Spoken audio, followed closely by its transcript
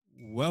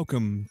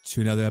Welcome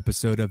to another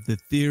episode of The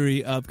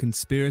Theory of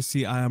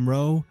Conspiracy. I am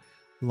Ro,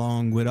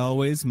 along with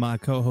always my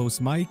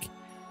co-host Mike,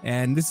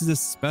 and this is a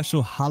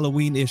special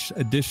Halloween-ish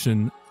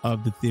edition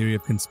of The Theory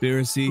of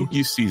Conspiracy.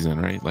 Spooky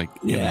season, right? Like,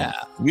 yeah,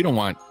 we don't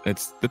want,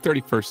 it's the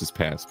 31st is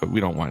past, but we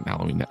don't want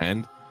Halloween to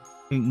end.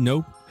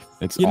 Nope.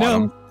 It's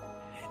autumn.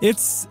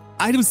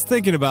 I was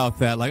thinking about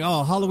that, like,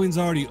 oh, Halloween's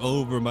already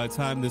over by the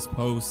time this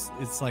posts.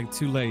 It's like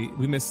too late.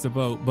 We missed the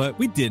boat, but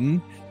we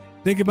didn't.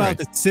 Think about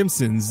The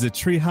Simpsons, the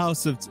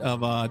Treehouse of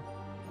Terror,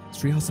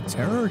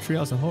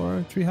 Treehouse of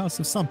Horror, Treehouse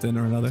of something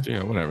or another.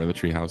 Yeah, whatever. The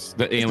Treehouse.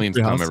 The aliens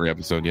come every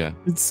episode. Yeah,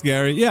 it's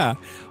scary. Yeah.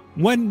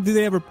 When do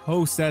they ever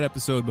post that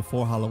episode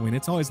before Halloween?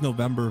 It's always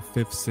November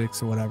 5th,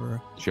 6th, or whatever.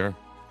 Sure.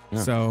 Yeah.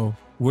 So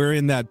we're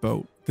in that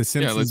boat. The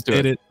Simpsons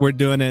did it. We're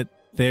doing it.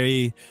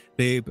 They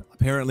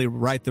apparently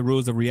write the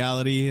rules of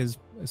reality as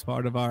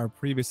part of our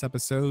previous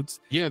episodes.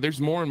 Yeah,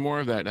 there's more and more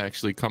of that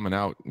actually coming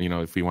out. You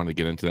know, if we want to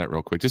get into that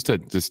real quick, just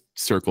to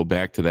circle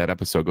back to that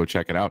episode, go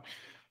check it out.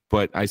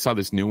 But I saw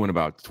this new one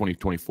about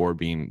 2024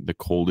 being the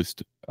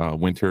coldest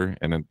winter,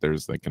 and then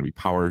there's like going to be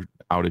power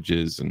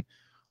outages and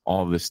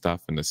all of this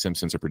stuff, and the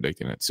Simpsons are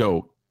predicting it.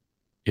 So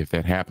if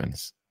that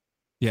happens,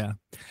 yeah,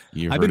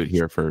 you heard it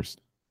here first.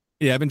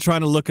 Yeah, I've been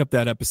trying to look up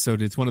that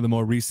episode. It's one of the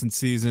more recent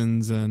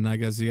seasons, and I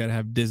guess you got to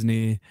have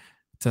Disney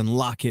to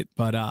unlock it.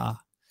 But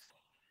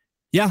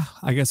yeah,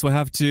 I guess we'll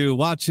have to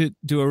watch it,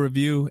 do a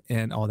review,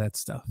 and all that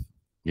stuff.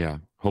 Yeah,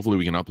 hopefully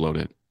we can upload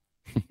it.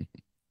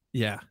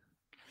 Yeah.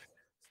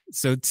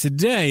 So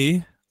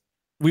today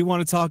we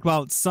want to talk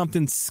about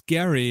something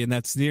scary, and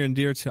that's near and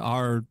dear to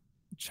our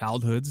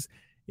childhoods.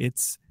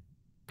 It's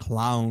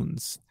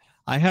clowns.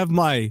 I have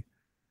my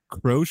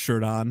crow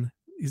shirt on.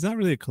 He's not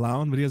really a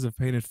clown, but he has a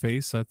painted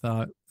face. So I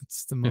thought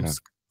it's the most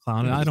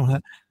clown. I don't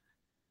have.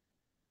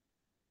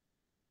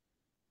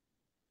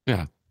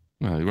 Yeah.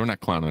 No, we're not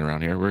clowning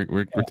around here.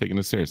 We're taking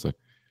this seriously.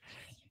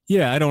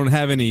 Yeah, I don't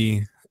have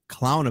any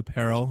clown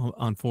apparel,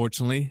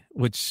 unfortunately,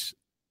 which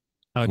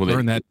I would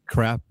burn that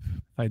crap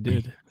if I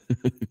did.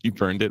 You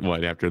burned it,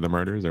 what, after the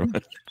murders or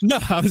what? No,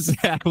 after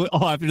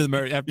the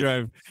murder, after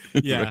I've,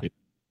 yeah. Right.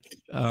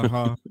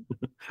 Uh-huh.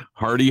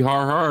 Hardy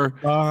har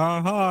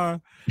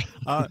har.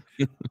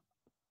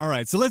 All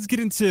right, so let's get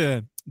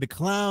into the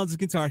clowns, let's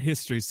get into our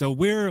history. So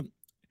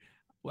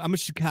I'm a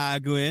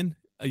Chicagoan.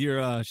 You're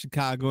a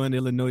Chicagoan,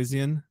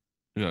 Illinoisian.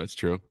 Yeah, it's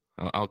true.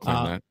 I'll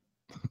claim that.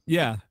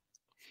 Yeah.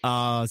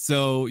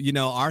 So,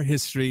 our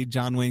history,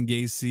 John Wayne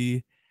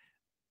Gacy,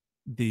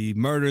 the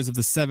murders of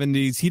the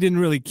 70s, he didn't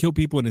really kill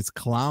people in his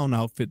clown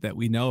outfit that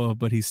we know of,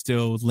 but he's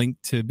still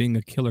linked to being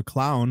a killer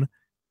clown.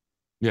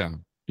 Yeah.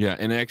 Yeah.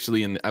 And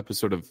actually, in the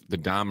episode of the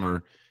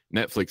Dahmer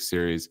Netflix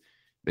series,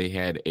 they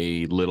had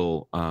a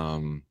little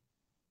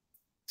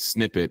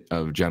snippet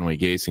of John Wayne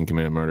Gacy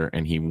committed murder,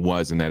 and he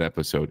was in that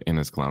episode in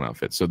his clown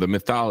outfit. So the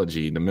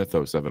mythology, the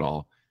mythos of it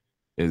all,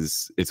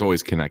 it's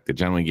always connected.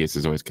 John Wayne Gacy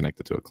is always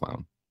connected to a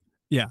clown.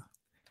 Yeah.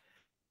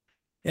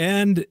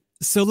 And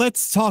so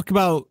let's talk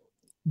about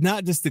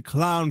not just the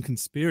clown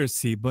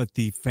conspiracy, but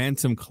the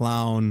phantom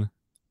clown,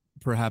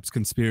 perhaps,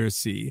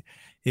 conspiracy.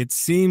 It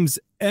seems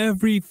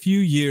every few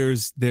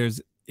years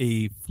there's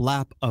a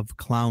flap of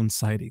clown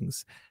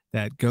sightings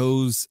that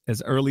goes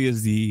as early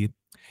as the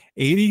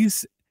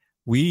 80s.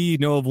 We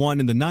know of one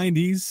in the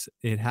 90s.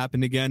 It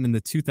happened again in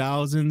the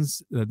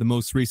 2000s. The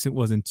most recent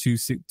was in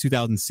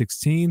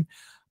 2016.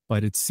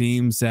 But it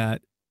seems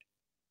that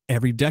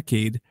every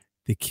decade,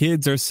 the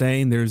kids are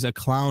saying there's a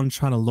clown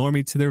trying to lure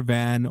me to their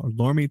van or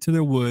lure me to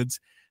their woods.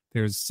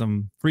 There's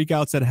some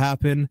freakouts that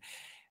happen,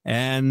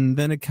 and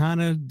then it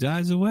kind of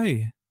dies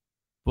away.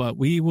 But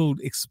we will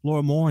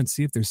explore more and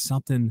see if there's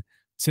something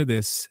to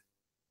this.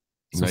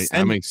 So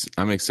I'm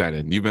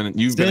excited. You've been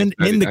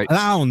in the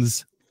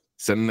clowns.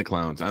 Send in the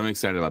clowns. I'm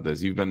excited about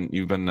this. You've been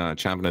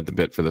chomping at the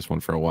bit for this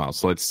one for a while.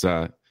 So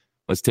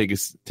let's take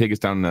us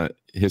down the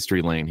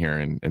history lane here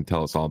and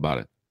tell us all about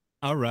it.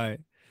 All right.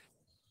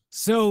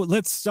 So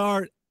let's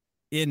start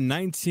in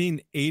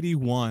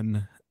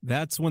 1981.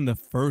 That's when the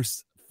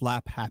first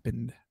flap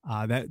happened.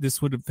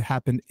 This would have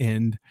happened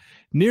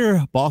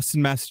near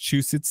Boston,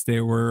 Massachusetts.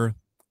 There were,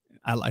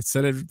 I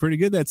said it pretty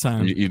good that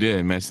time. You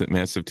did massive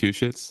two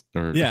shits,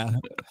 or yeah.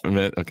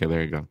 Okay,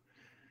 there you go.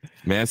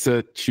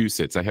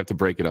 Massachusetts. I have to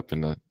break it up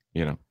into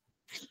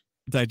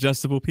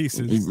digestible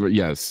pieces.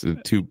 Yes,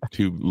 two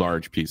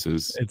large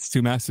pieces. It's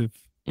too massive.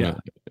 Yeah.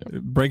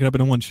 Break it up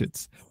into one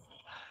shits.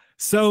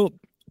 So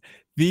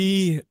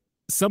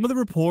some of the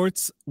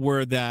reports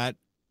were that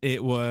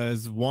it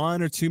was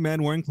one or two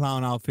men wearing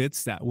clown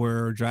outfits that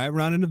were driving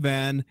around in a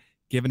van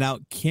giving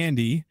out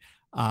candy.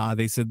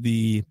 They said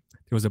there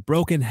was a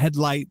broken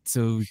headlight,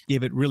 so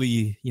give it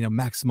really,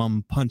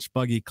 maximum punch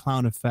buggy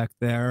clown effect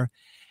there.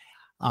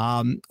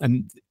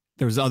 And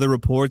there's other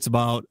reports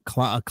about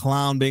a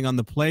clown being on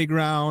the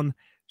playground,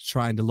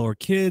 trying to lure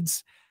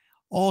kids,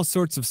 all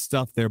sorts of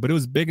stuff there. But it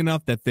was big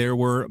enough that there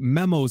were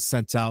memos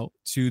sent out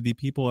to the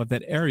people of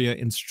that area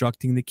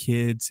instructing the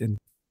kids and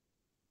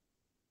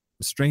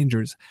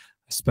strangers,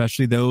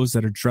 especially those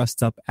that are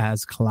dressed up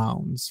as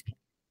clowns.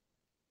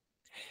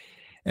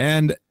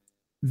 And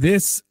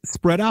this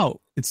spread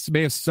out. It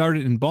may have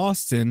started in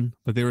Boston,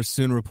 but there were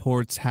soon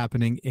reports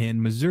happening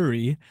in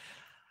Missouri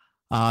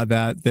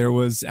that there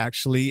was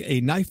actually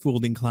a knife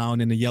wielding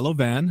clown in a yellow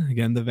van.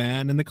 Again, the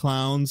van and the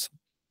clowns.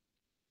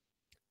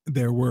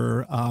 There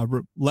were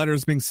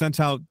letters being sent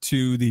out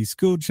to the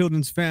school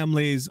children's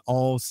families,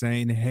 all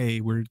saying, "Hey,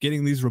 we're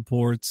getting these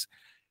reports.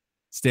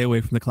 Stay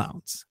away from the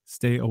clowns.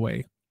 Stay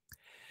away."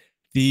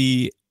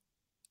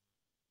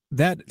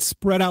 That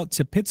spread out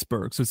to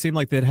Pittsburgh, so it seemed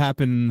like that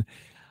happened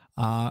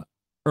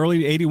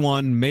early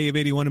 81, May of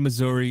 81 in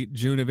Missouri,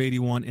 June of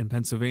 81 in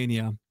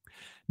Pennsylvania.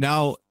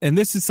 Now, and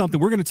this is something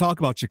we're going to talk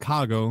about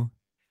Chicago.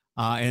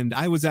 And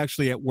I was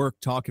actually at work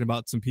talking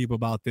about some people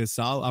about this.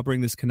 So I'll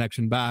bring this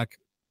connection back.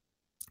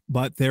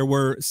 But there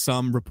were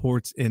some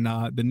reports in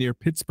the near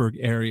Pittsburgh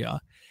area.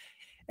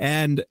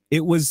 And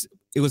it was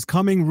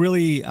coming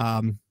really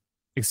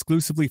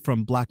exclusively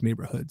from Black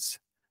neighborhoods.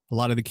 A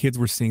lot of the kids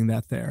were seeing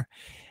that there.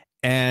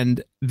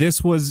 And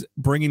this was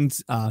bringing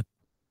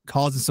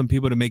causing some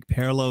people to make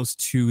parallels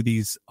to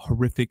these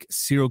horrific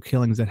serial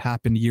killings that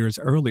happened years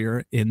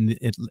earlier in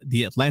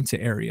the Atlanta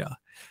area,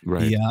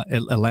 right?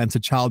 The Atlanta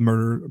child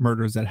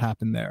murders that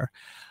happened there.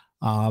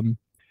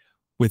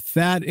 With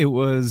that, it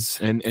was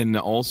and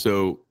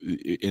also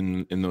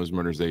in those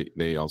murders, they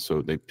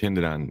pinned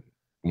it on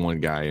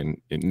one guy,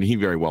 and he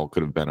very well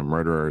could have been a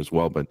murderer as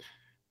well. But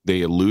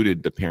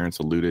the parents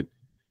alluded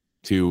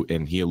to,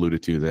 and he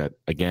alluded to that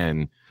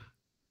again.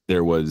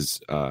 There was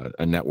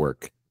a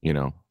network,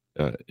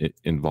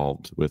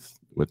 involved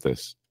with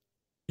this.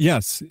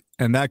 Yes,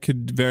 and that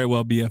could very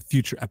well be a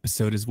future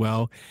episode as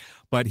well.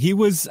 But he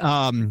was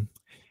it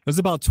was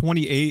about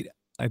 28.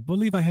 I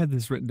believe I had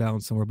this written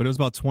down somewhere, but it was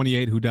about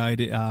 28 who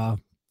died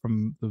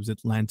from those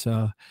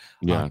Atlanta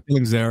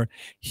killings there.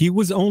 He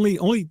was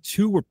only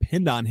 2 were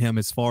pinned on him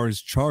as far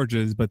as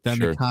charges, but then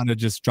they kind of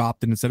just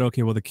dropped it and said,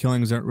 okay, well, the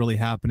killings aren't really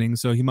happening,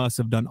 so he must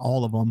have done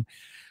all of them.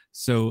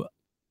 So,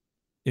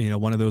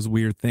 one of those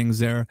weird things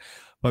there.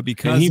 But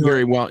because he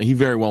very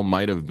well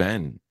might have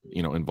been,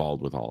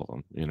 involved with all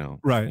of them,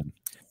 right.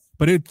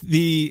 But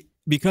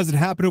because it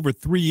happened over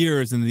 3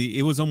 years, and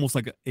it was almost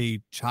like a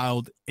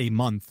child a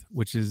month,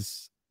 which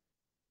is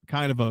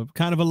kind of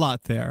a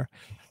lot there.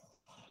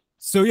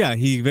 So yeah,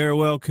 he very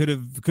well could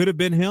have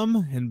been him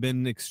and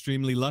been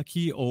extremely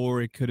lucky,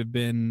 or it could have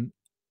been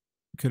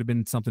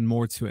something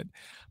more to it.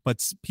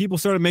 But people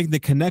started making the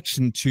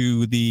connection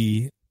to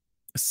the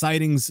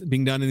sightings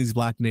being done in these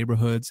Black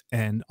neighborhoods,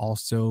 and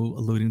also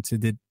alluding to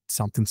did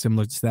something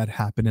similar to that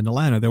happen in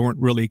Atlanta. There weren't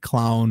really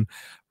clown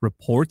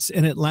reports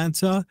in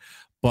Atlanta,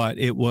 but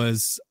it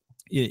was,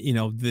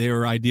 there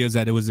were ideas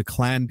that it was a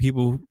Klan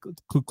people,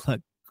 Ku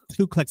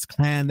Klux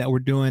Klan, that were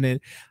doing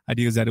it.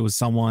 Ideas that it was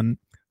someone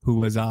who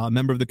was a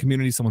member of the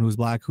community, someone who was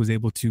Black, who was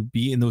able to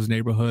be in those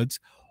neighborhoods,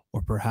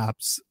 or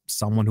perhaps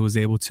someone who was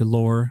able to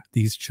lure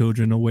these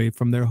children away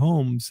from their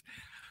homes.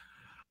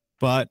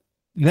 But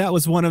that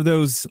was one of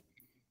those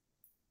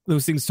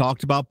things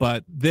talked about.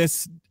 But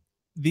these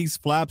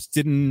flaps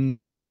didn't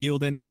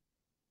yield any.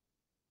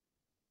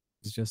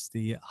 It's just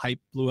the hype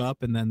blew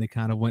up, and then they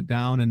kind of went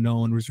down, and no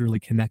one was really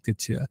connected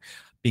to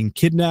being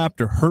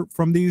kidnapped or hurt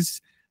from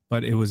these.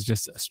 But it was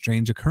just a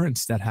strange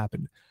occurrence that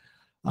happened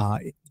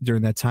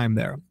during that time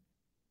there.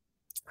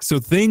 So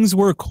things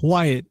were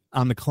quiet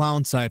on the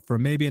clown side for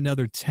maybe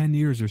another 10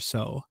 years or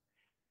so.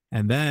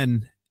 And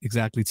then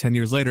exactly 10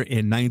 years later,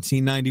 in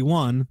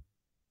 1991,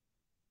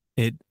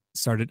 it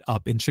started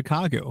up in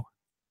Chicago.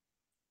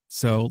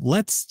 So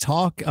let's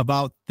talk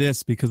about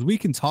this, because we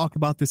can talk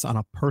about this on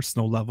a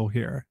personal level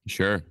here.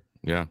 Sure.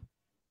 Yeah,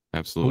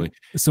 absolutely.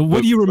 So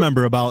what do you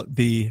remember about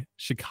the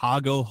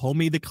Chicago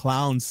Homey the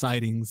Clown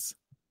sightings?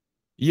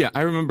 Yeah,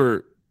 I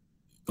remember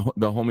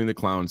the Homey the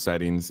Clown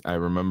sightings. I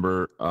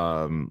remember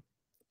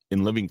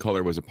In Living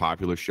Color was a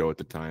popular show at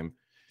the time,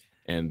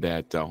 and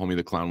that Homey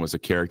the Clown was a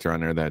character on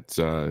there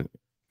that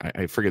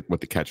I forget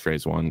what the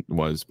catchphrase one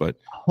was, but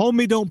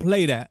Homey don't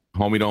play that.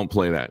 Homey don't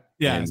play that.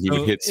 Yeah, and he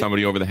would hit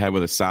somebody over the head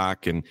with a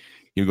sock, and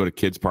he would go to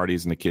kids'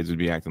 parties, and the kids would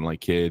be acting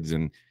like kids,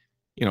 and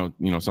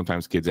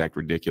sometimes kids act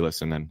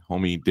ridiculous, and then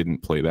Homey didn't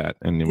play that,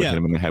 and they would hit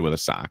him in the head with a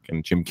sock.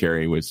 And Jim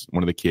Carrey was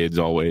one of the kids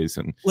always.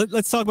 And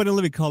let's talk about In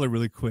Living Color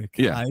really quick.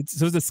 Yeah.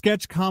 So it was a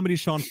sketch comedy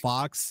show on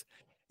Fox.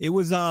 It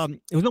was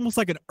almost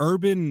like an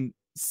urban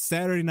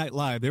Saturday Night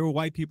Live. There were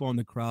white people in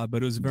the crowd,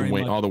 but it was very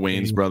much all the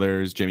Wayans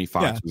brothers. Jamie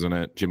Foxx was in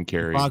it. Jim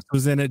Carrey. Fox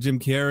was in it. Jim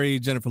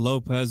Carrey. Jennifer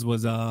Lopez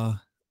was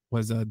a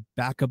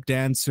backup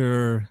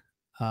dancer.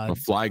 A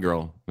Fly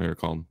Girl, they were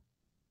called.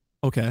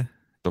 Okay.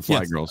 The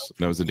Fly Girls.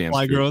 That was the dance.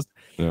 Fly group. Girls.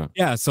 Yeah.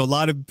 Yeah. So a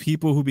lot of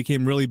people who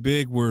became really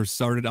big were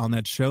started on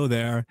that show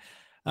there.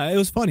 It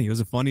was funny. It was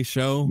a funny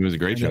show. It was a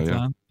great show.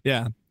 Yeah.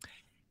 Yeah.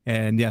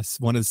 And yes,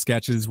 one of the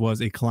sketches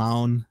was a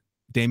clown,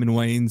 Damon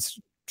Wayans,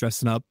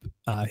 dressing up,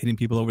 hitting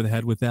people over the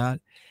head with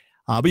that.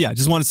 But yeah,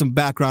 just wanted some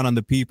background on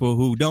the people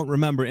who don't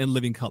remember In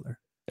Living Color.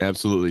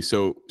 Absolutely.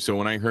 So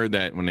when I heard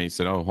that, when they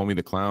said, "Oh, Homey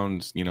the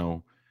Clown's,"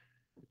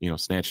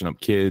 snatching up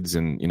kids,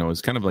 and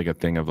it's kind of like a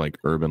thing of like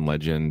urban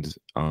legend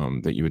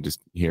that you would just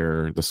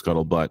hear the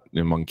scuttlebutt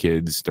among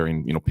kids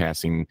during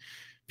passing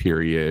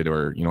period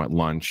or, you know, at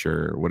lunch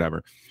or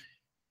whatever.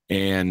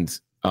 And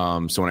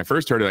so when I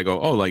first heard it, I go,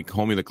 oh, like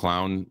Homey the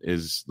Clown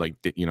is like,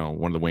 you know,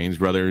 one of the Wayans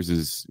brothers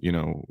is, you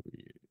know,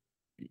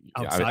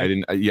 I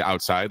didn't,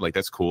 outside, like,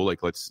 that's cool.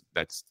 Like, that's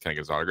kind of get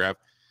his autograph.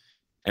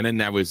 And then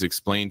that was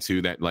explained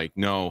to that, like,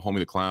 no, Homey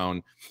the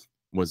Clown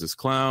was this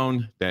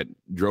clown that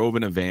drove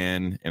in a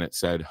van and it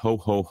said ho,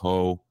 ho,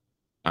 ho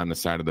on the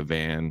side of the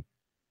van.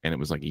 And it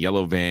was like a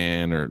yellow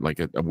van or like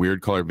a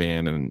weird color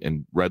van, and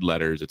in red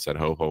letters it said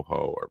ho, ho,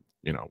 ho, or,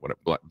 you know,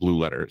 what, blue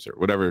letters or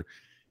whatever.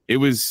 It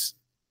was,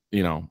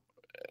 you know,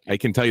 I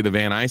can tell you the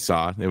van I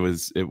saw, it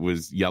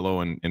was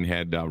yellow and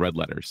had red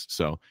letters.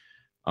 So,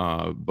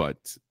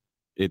 but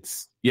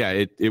it's, yeah,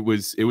 it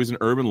was an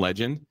urban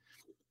legend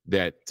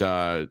that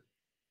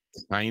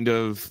kind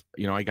of,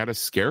 you know, I got a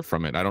scare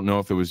from it. I don't know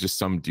if it was just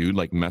some dude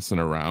like messing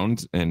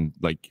around and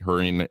like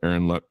hurrying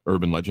the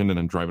urban legend and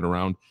then driving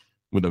around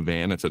with a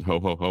van that said ho,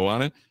 ho, ho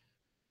on it,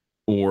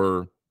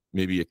 or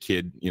maybe a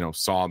kid, you know,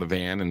 saw the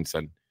van and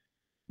said,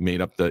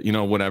 made up the, you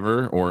know,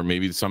 whatever, or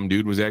maybe some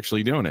dude was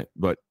actually doing it.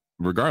 But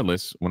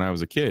regardless, when I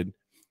was a kid,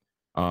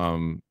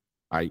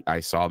 I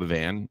saw the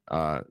van,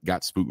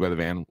 got spooked by the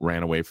van,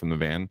 ran away from the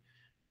van.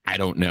 I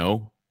don't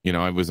know, you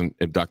know, I wasn't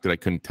abducted. I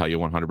couldn't tell you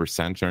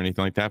 100% or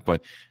anything like that,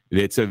 but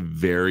it's a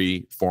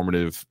very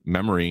formative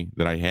memory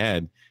that I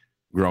had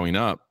growing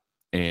up.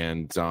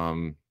 And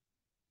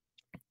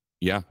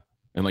yeah,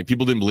 and like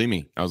people didn't believe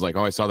me. I was like,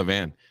 oh, I saw the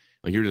van.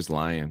 Like, you're just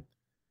lying.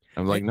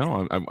 I was like,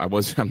 no,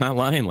 I'm not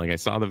lying. Like, I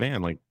saw the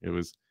van. Like, it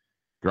was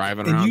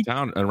driving around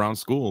town, around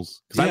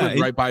schools. Because I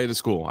lived right by the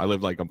school. I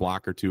lived like a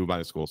block or two by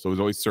the school. So it was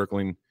always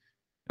circling.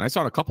 And I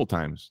saw it a couple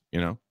times, you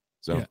know?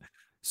 So yeah.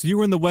 So you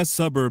were in the west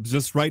suburbs,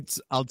 just right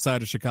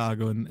outside of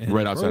Chicago. And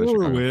right outside of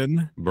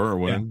Chicago.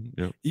 Berwyn.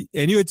 Yeah. Yep.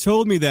 And you had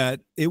told me that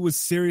it was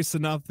serious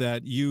enough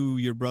that you,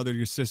 your brother,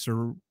 your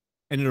sister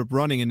ended up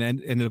running and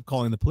ended up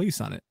calling the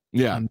police on it.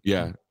 Yeah,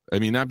 yeah. I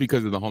mean, not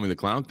because of the Homey the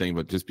Clown thing,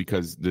 but just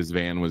because this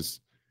van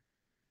was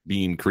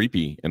being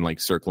creepy and like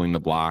circling the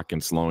block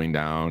and slowing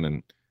down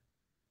and,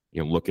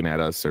 you know, looking at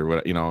us or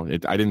what, you know,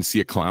 I didn't see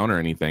a clown or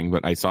anything,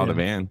 but I saw the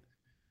van.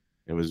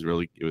 It was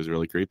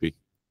really creepy.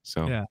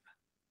 So yeah.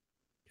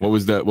 What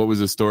was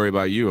the story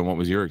about you and what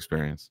was your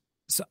experience?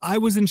 So I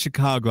was in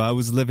Chicago. I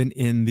was living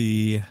in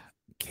the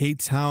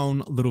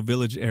K-Town Little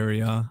Village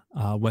area,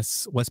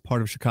 west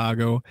part of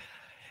Chicago.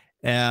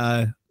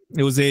 It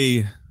was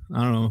I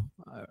don't know,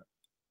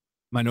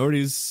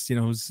 minorities, you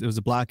know, it was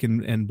a black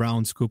and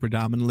brown school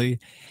predominantly.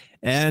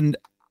 And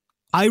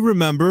I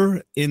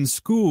remember in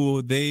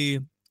school, they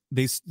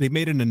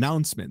made an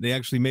announcement. They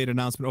actually made an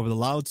announcement over the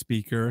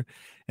loudspeaker,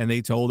 and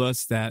they told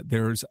us that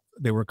there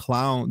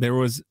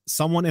was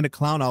someone in a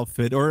clown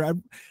outfit, or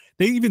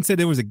they even said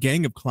there was a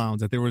gang of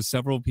clowns, that there were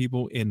several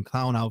people in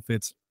clown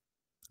outfits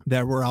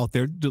that were out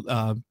there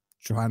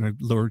trying to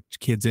lure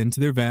kids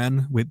into their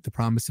van with the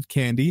promise of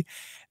candy.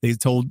 They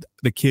told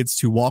the kids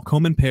to walk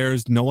home in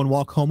pairs. No one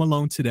walk home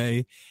alone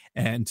today,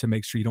 and to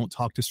make sure you don't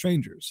talk to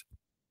strangers.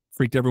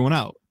 Freaked everyone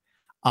out.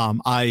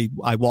 I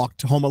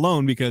walked home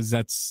alone because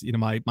that's, you know,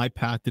 my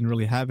path didn't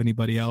really have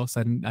anybody else.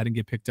 I didn't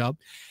get picked up.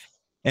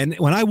 And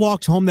when I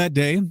walked home that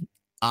day,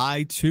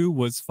 I too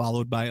was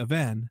followed by a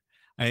van.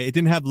 It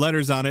didn't have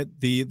letters on it.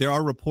 There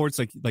are reports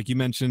like you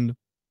mentioned.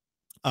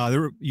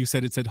 You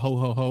said it said ho,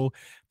 ho, ho.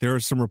 There are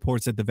some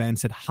reports that the van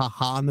said ha,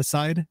 ha on the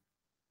side.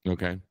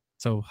 Okay.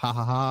 So ha,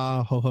 ha,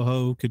 ha, ho, ho,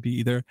 ho could be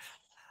either.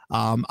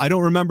 I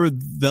don't remember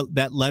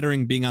that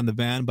lettering being on the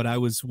van, but I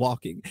was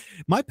walking.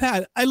 My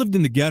path, I lived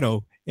in the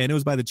ghetto, and it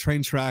was by the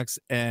train tracks,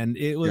 and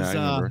it was,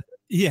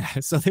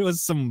 so there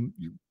was some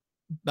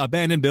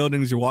abandoned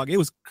buildings you're walking. It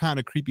was kind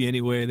of creepy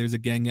anyway. There's a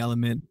gang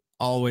element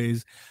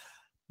always.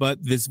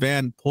 But this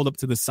van pulled up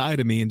to the side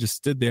of me and just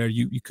stood there.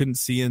 You couldn't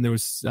see, and there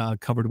was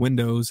covered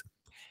windows.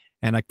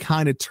 And I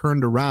kind of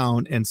turned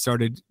around and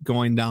started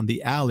going down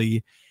the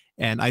alley,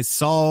 and I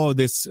saw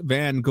this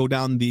van go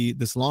down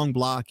this long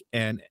block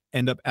and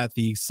end up at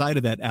the side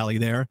of that alley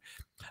there.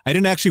 I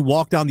didn't actually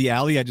walk down the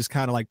alley. I just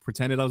kind of like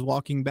pretended I was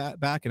walking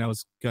back, and I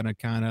was gonna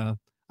kind of.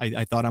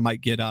 I thought I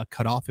might get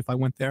cut off if I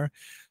went there.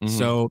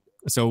 Mm-hmm.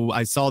 So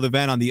I saw the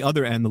van on the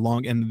other end, the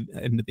long end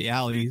of the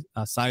alley,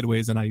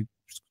 sideways, and I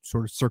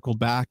sort of circled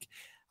back,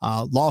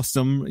 lost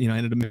them. You know,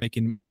 ended up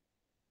making.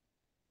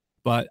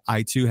 But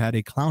I too had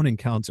a clown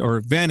encounter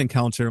or van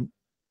encounter,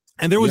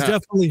 and there was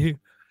definitely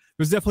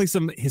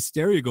some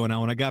hysteria going on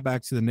when I got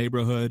back to the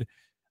neighborhood.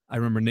 I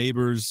remember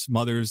neighbors,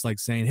 mothers like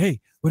saying, "Hey,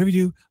 whatever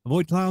you do,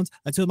 avoid clowns."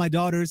 I told my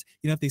daughters,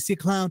 you know, if they see a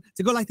clown,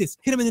 to go like this,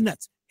 hit him in the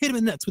nuts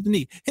with the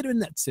knee, hit him in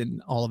the nuts,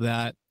 and all of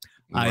that.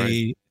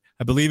 Right.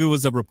 I believe it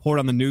was a report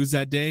on the news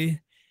that day.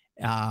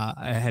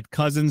 I had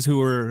cousins who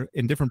were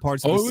in different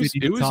parts of the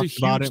city. It was a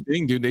huge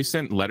thing, dude. They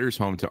sent letters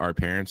home to our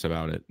parents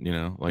about it. You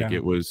know, like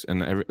it was,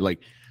 and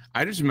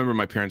I just remember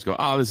my parents go,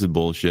 "Oh, this is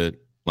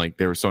bullshit." Like,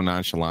 they were so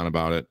nonchalant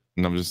about it,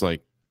 and I'm just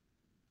like,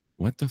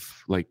 "What the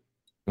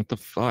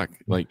fuck?"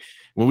 Like,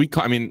 well,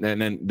 and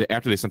then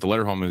after they sent the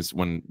letter home is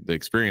when the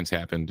experience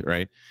happened,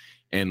 right?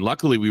 And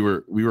luckily, we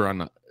were on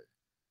the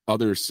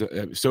other.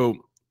 So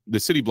the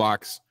city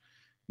blocks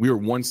we were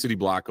one city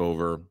block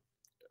over.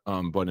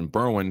 But in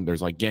Berwyn,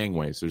 there's like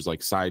gangways. There's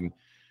like side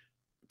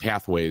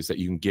pathways that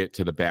you can get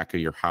to the back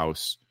of your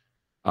house.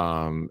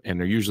 And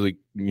they're usually,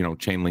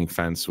 chain link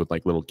fence with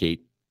like little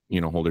gate,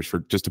 holders for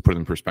just to put it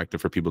in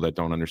perspective for people that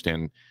don't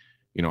understand,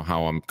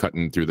 how I'm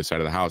cutting through the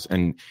side of the house.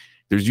 And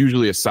there's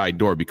usually a side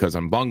door because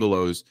on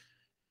bungalows,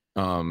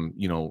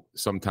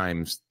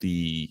 sometimes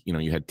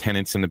you had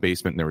tenants in the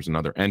basement and there was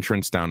another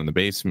entrance down in the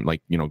basement,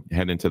 like,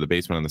 head into the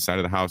basement on the side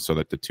of the house so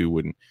that the two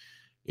wouldn't,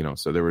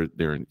 so there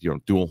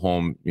dual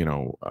home,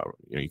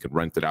 you could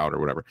rent it out or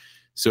whatever.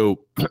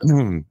 So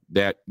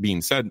that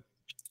being said,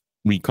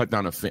 we cut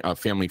down a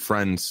family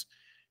friend's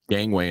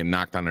gangway and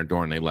knocked on their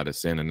door and they let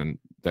us in. And then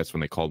that's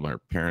when they called my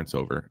parents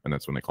over and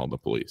that's when they called the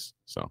police.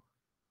 So,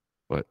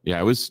 but yeah,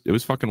 it was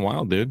fucking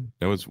wild, dude.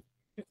 That was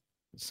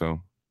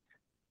so.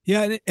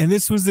 Yeah. And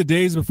this was the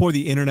days before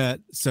the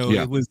internet. So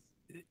Yeah. It was,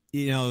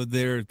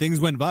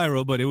 things went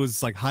viral, but it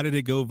was like, how did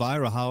it go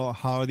viral?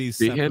 How are these?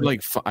 They had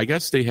I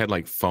guess they had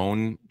like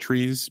phone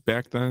trees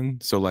back then.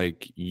 So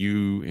like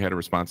you had a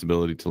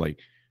responsibility to like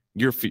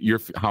your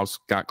house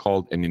got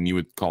called and then you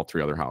would call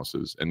 3 other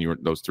houses and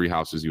those 3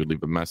 houses, you would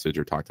leave a message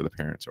or talk to the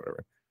parents or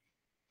whatever.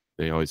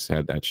 They always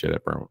had that shit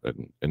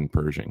in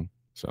Pershing.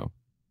 So.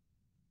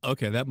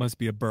 Okay. That must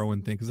be a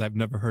Berwyn thing. Cause I've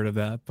never heard of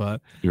that, but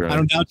Right. I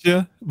don't doubt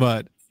you,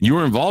 but you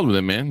were involved with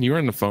it, man. You were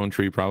in the phone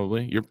tree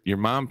probably. Your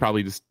mom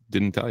probably just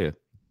didn't tell you.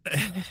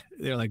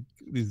 They're like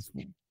these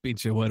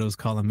pinche widows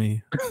calling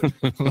me.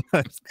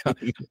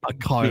 I'm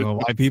calling them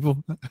white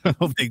people.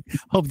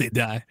 hope they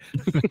die.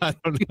 I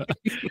don't know.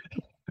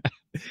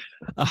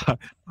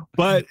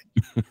 But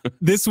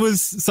this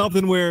was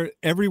something where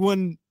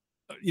everyone,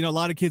 a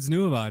lot of kids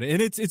knew about it,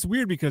 and it's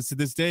weird because to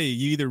this day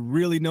you either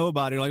really know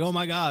about it, like oh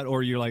my god,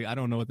 or you're like I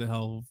don't know what the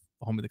hell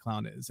Homey the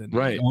Clown is, and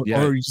right, or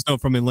you just know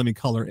from In Living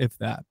Color, if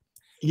that.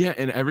 Yeah,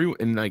 and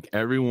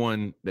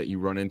everyone that you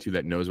run into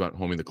that knows about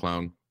Homey the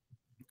Clown,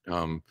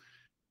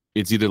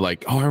 it's either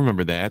like, oh, I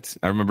remember that.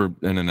 I remember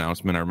an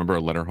announcement. I remember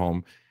a letter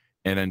home.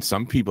 And then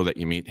some people that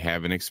you meet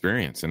have an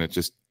experience, and it's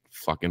just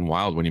fucking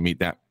wild when you meet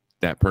that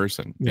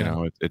person.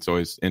 Yeah. It's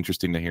always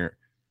interesting to hear.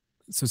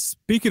 So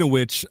speaking of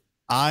which,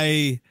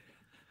 a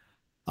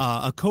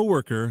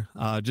coworker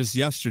just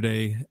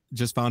yesterday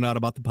just found out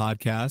about the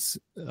podcast.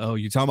 Oh,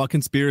 you talking about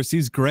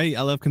conspiracies? Great.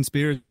 I love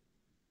conspiracy.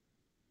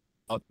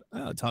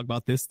 Talk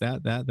about this,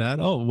 that.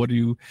 Oh,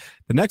 the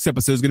next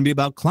episode is going to be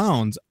about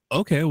clowns.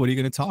 Okay, what are you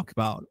going to talk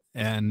about?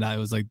 And I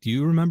was like, do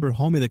you remember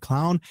Homey the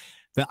Clown?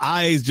 The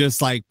eyes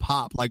just like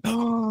pop, like,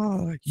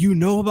 oh, you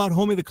know about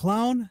Homey the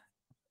Clown?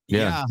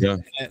 Yeah.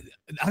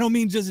 I don't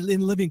mean just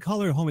In Living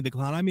Color Homey the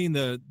Clown. I mean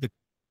the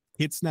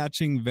kid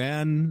snatching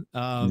van,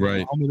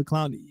 right. Homey the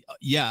Clown.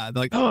 Yeah,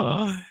 like,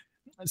 oh.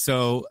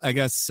 So I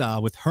guess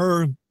with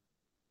her,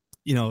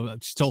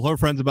 she told her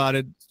friends about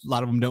it. A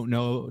lot of them don't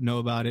know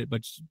about it,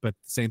 but the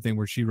same thing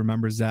where she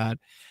remembers that.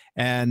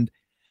 And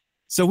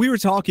so we were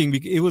talking,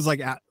 it was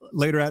like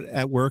later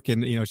at work,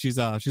 and she's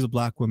a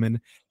black woman,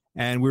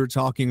 and we were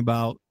talking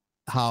about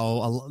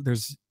how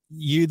there's,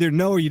 you either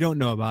know or you don't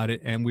know about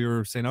it. And we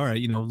were saying, all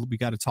right, we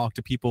got to talk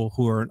to people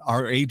who are in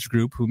our age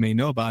group who may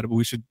know about it, but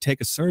we should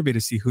take a survey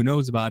to see who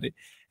knows about it.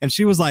 And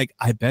she was like,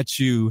 I bet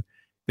you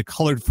the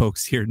colored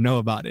folks here know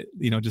about it,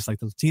 just like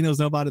the Latinos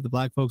know about it, the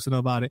black folks know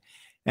about it.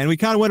 And we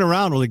kind of went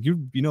around. We're like,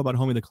 you know about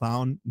Homey the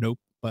Clown? Nope.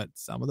 But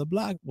some of the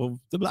black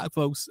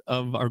folks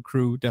of our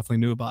crew definitely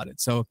knew about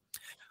it. So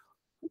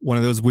one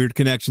of those weird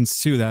connections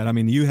to that. I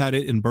mean, you had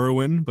it in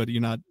Berwyn, but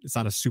it's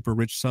not a super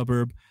rich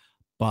suburb,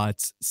 but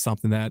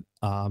something that,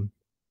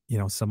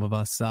 some of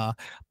us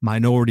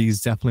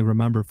minorities definitely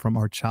remember from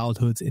our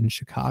childhoods in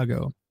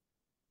Chicago.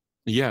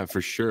 Yeah,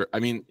 for sure.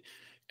 I mean,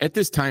 at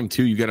this time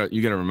too, you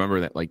gotta remember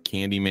that like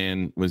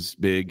Candyman was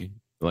big.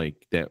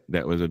 Like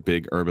that was a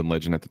big urban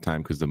legend at the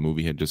time because the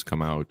movie had just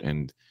come out,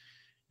 and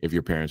if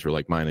your parents were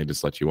like mine, they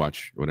just let you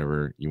watch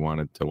whatever you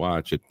wanted to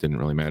watch. It didn't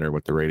really matter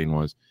what the rating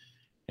was.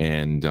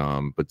 And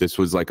but this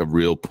was like a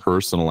real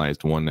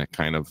personalized one that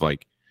kind of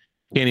like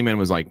Candyman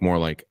was like more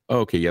like,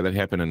 oh, okay, yeah, that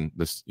happened in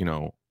this,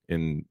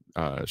 in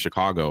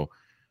Chicago,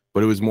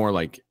 but it was more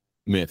like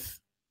myth.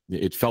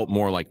 It felt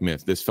more like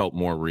myth. This felt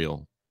more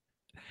real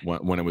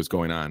when it was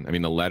going on. I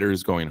mean, the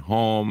letters going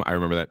home, I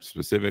remember that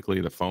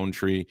specifically, the phone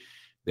tree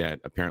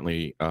that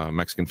apparently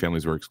Mexican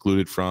families were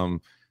excluded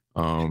from.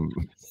 Or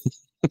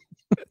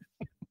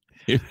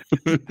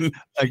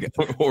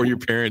your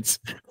parents.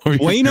 Or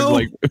Bueno,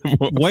 like,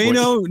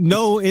 Bueno,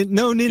 no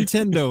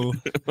Nintendo.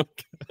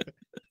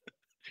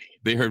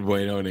 They heard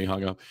Bueno and they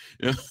hung up.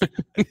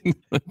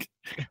 Like,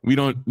 we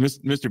don't.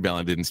 Mr.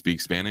 Ballin didn't speak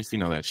Spanish. You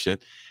know that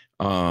shit.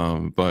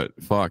 But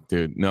fuck,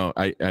 dude. No,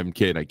 I'm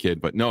kid. I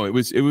kid. But no, it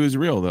was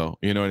real though.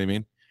 You know what I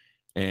mean?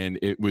 And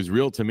it was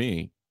real to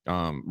me.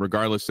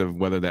 Regardless of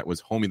whether that was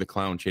Homey the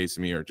Clown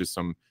chasing me or just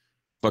some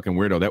fucking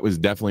weirdo, that was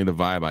definitely the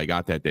vibe I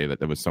got that day. That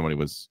there was somebody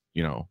was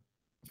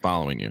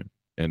following you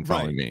and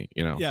following me.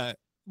 Yeah.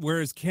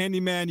 Whereas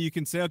Candyman, you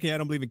can say, okay, I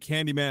don't believe in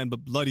Candyman,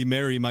 but Bloody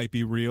Mary might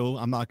be real.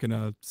 I'm not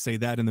gonna say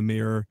that in the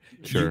mirror.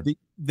 Sure.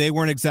 They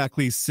weren't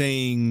exactly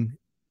saying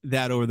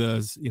that over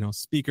the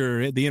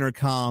speaker, the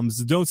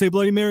intercoms. Don't say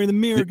Bloody Mary in the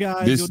mirror,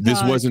 guys.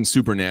 This wasn't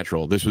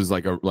supernatural. This was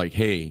like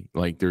hey,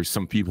 like there's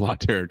some people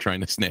out there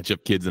trying to snatch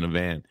up kids in a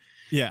van.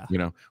 Yeah.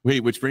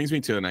 Wait, which brings me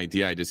to an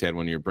idea I just had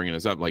when you're bringing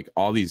this up. Like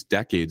all these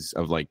decades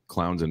of like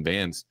clowns and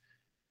vans.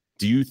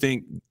 Do you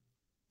think?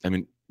 I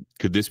mean,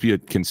 could this be a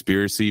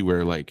conspiracy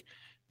where like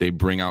they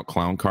bring out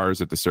clown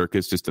cars at the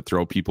circus just to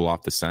throw people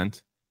off the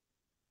scent?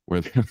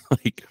 Where they're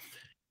like,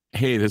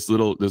 hey, this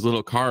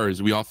little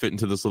cars, we all fit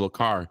into this little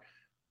car.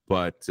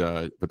 But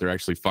they're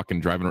actually fucking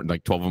driving,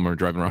 like 12 of them are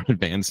driving around in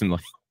vans, and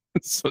like,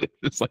 so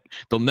it's like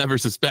they'll never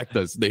suspect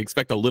us. They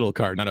expect a little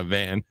car, not a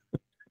van.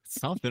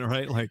 Something,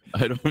 right? Like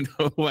I don't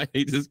know why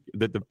just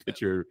that the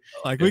picture.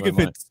 Like we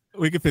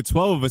could fit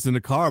 12 of us in the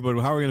car, but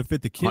how are we gonna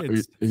fit the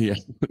kids? Yeah,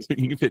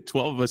 you can fit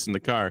 12 of us in the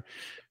car,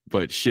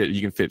 but shit,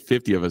 you can fit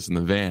 50 of us in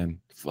the van.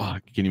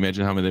 Fuck, can you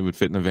imagine how many they would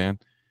fit in a van?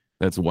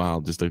 That's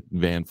wild. Just a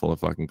van full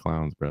of fucking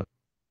clowns, bro.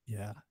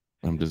 Yeah.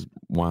 I'm just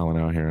wilding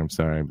out here. I'm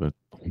sorry, but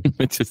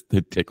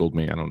it tickled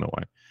me. I don't know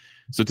why.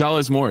 So tell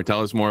us more.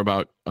 Tell us more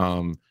about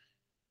the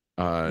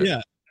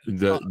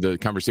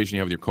conversation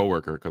you have with your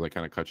coworker, because I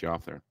kind of cut you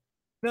off there.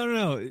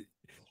 No.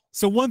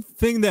 So one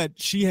thing that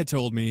she had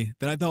told me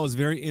that I thought was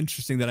very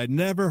interesting that I'd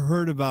never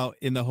heard about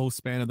in the whole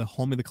span of the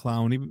Homey the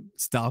Clown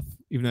stuff,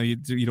 even though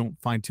you don't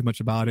find too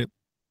much about it.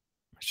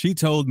 She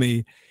told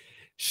me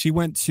she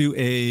went to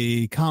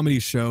a comedy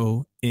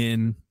show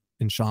in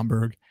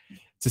Schaumburg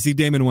to see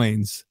Damon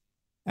Wayans.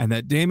 And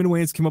that Damon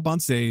Wayans came up on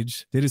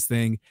stage, did his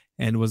thing,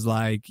 and was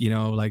like,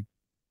 like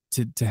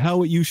to hell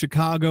with you,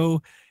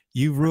 Chicago.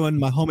 You've ruined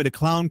my Homey the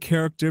Clown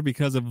character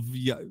because of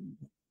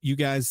you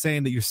guys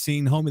saying that you're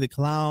seeing Homey the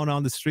Clown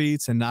on the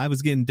streets, and I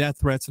was getting death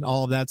threats and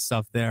all of that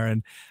stuff there.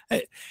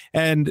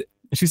 And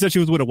she said she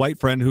was with a white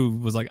friend who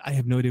was like, I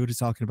have no idea what he's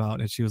talking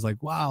about. And she was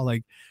like, wow,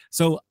 like,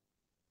 so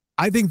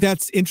I think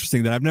that's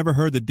interesting that I've never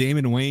heard the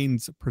Damon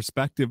Wayans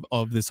perspective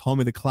of this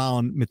Homey the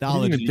Clown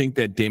mythology. I didn't even think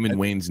that Damon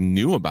Wayans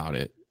knew about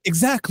it.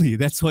 Exactly.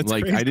 That's what's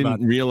like. I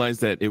didn't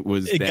realize that it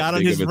was. It that got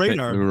on his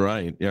radar.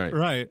 Right. Yeah.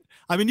 Right.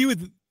 I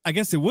mean, I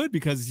guess it would,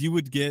 because you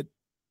would get.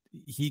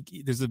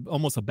 There's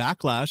almost a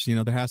backlash.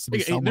 There has to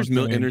be.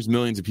 There's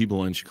millions of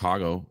people in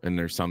Chicago, and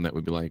there's some that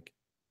would be like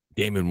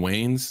Damon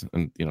Wayans,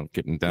 and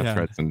getting death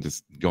threats and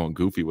just going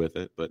goofy with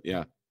it. But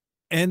yeah.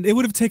 And it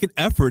would have taken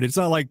effort. It's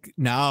not like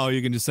now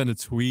you can just send a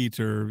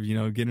tweet or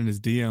get in his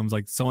DMs.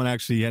 Like someone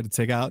actually had to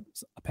take out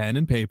a pen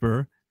and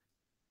paper,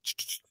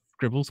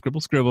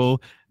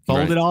 scribble.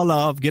 Fold it all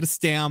up, get a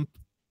stamp.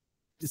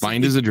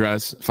 Find his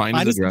address. Find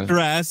his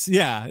address.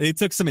 Yeah. It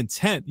took some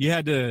intent. You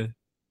had to.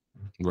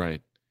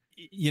 Right.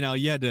 You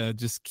had to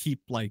just keep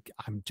like,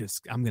 I'm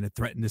going to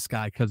threaten this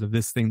guy because of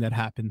this thing that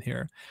happened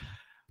here.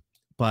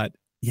 But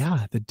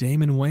yeah, the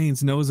Damon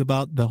Wayans knows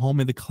about the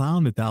Homey the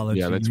Clown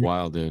mythology. Yeah, that's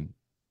wild, dude.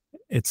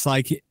 It's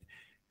like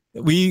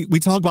we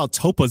talk about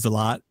topas a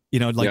lot.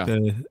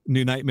 The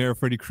New Nightmare of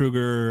Freddy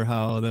Krueger,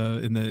 how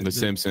the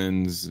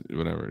Simpsons,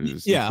 whatever.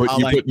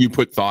 You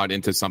put thought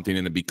into something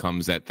and it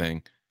becomes that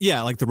thing.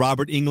 Yeah, like the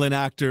Robert Englund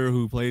actor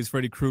who plays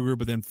Freddy Krueger,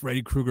 but then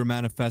Freddy Krueger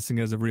manifesting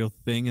as a real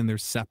thing, and they're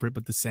separate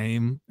but the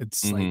same.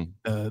 It's like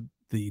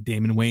the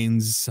Damon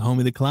Wayans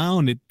Homey the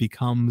Clown. It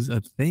becomes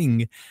a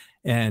thing,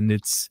 and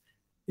it's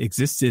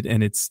existed,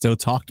 and it's still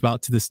talked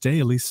about to this day,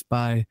 at least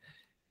by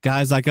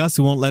guys like us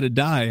who won't let it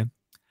die.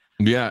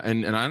 Yeah,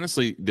 and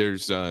honestly,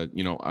 there's I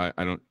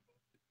don't.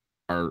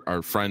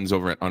 Our friends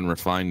over at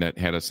Unrefined that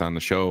had us on the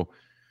show,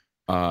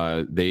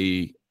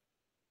 they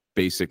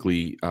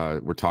basically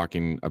were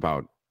talking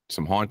about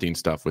some haunting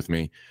stuff with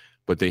me,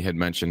 but they had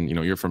mentioned,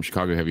 you're from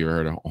Chicago. Have you ever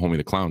heard of Homey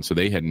the Clown? So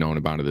they had known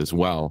about it as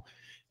well.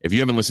 If you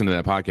haven't listened to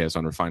that podcast,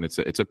 Unrefined,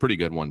 it's a pretty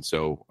good one.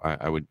 So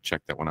I would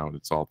check that one out.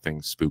 It's all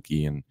things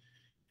spooky and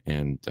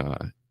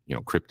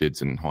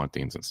cryptids and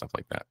hauntings and stuff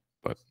like that.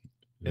 But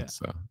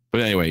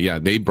but anyway, yeah,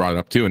 they brought it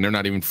up too, and they're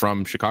not even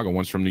from Chicago.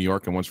 One's from New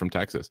York and one's from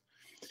Texas.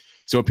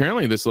 So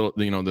apparently, this little,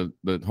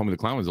 the Homey the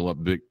Clown is a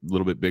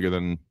little bit bigger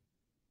than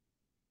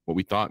what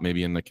we thought,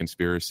 maybe in the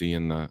conspiracy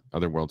in the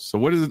other world. So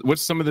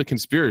what's some of the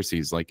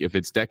conspiracies? Like if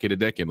it's decade to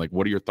decade, like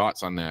what are your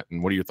thoughts on that?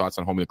 And what are your thoughts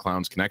on Homey the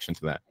Clown's connection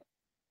to that?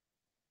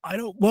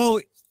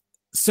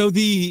 So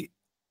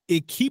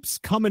it keeps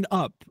coming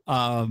up,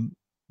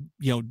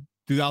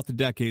 throughout the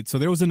decade. So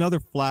there was another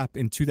flap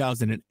in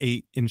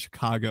 2008 in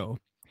Chicago,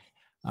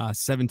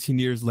 17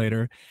 years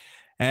later.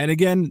 And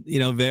again,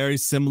 very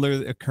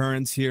similar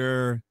occurrence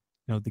here,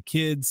 the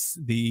kids,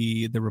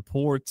 the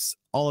reports,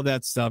 all of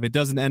that stuff. It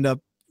doesn't end up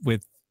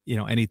with,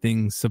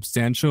 anything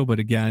substantial, but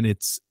again,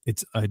 it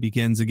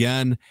begins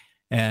again.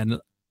 And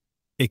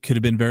it could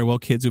have been very well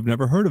kids who've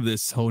never heard of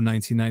this whole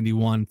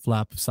 1991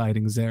 flap of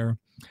sightings there.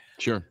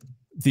 Sure.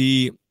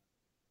 The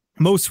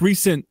most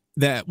recent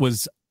that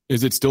was.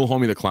 Is it still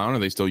Homey the Clown? Are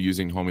they still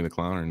using Homey the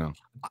Clown or no?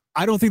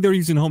 I don't think they're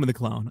using Homey the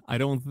Clown.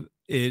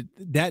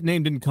 That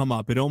name didn't come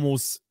up. It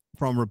almost,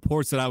 from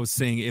reports that I was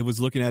seeing, it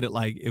was looking at it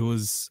like it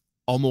was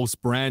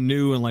almost brand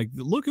new and like,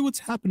 look at what's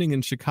happening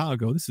in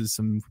Chicago. This is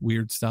some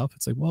weird stuff.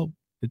 It's like, well,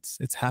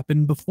 it's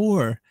happened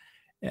before,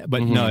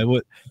 but no,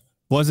 it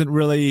wasn't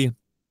really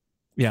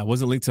Yeah, it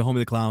wasn't linked to Homey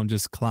the Clown,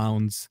 just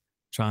clowns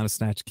trying to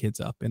snatch kids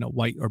up in a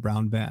white or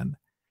brown van.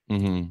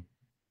 Mm-hmm.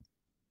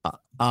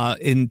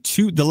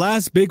 The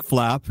last big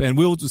flap, and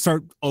we'll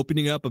start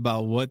opening up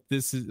about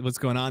what's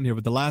going on here.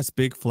 But the last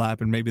big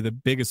flap, and maybe the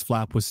biggest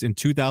flap, was in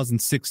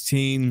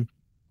 2016.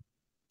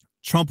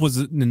 Trump was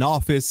in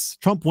office.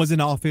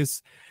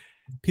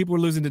 People were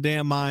losing their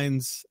damn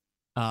minds.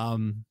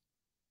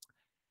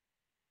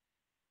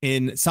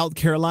 In South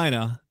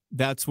Carolina,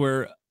 that's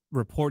where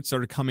reports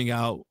started coming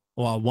out.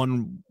 Well,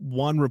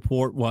 one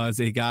report was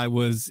a guy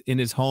was in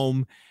his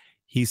home.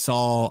 He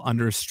saw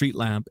under a street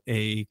lamp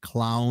a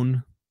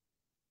clown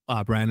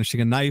brandishing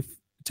a knife,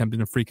 attempting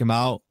to freak him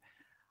out.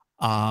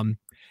 And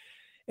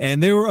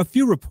there were a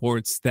few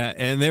reports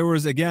and there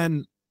was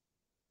again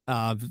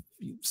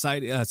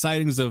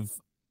sightings of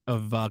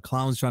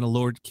clowns trying to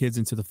lure kids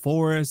into the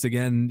forest.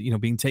 Again,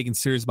 being taken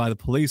serious by the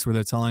police, where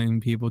they're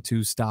telling people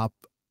to stop,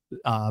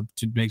 to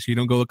make sure you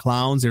don't go with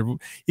clowns. Or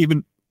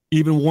even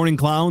warning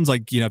clowns,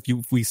 like,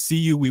 if we see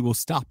you, we will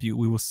stop you.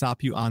 We will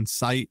stop you on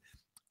sight.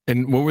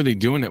 And what were they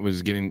doing that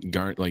was getting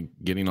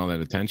all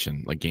that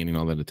attention, like gaining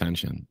all that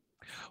attention?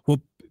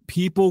 Well,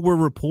 people were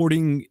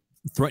reporting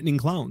threatening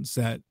clowns,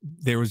 that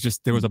there was a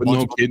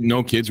bunch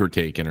no kids were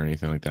taken or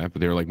anything like that, but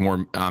they were like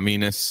more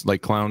ominous,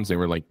 like clowns. They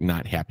were like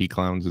not happy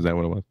clowns. Is that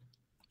what it was?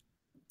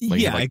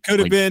 It could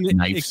have been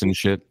knives and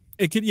shit.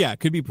 It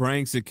could be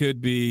pranks. It could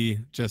be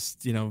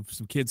just,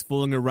 some kids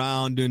fooling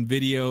around doing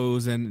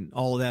videos and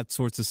all of that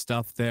sorts of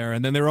stuff there.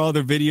 And then there are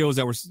other videos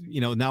that were,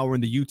 now we're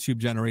in the YouTube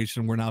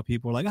generation where now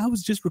people are like, I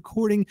was just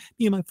recording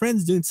me and my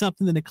friends doing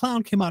something, and a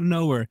clown came out of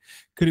nowhere.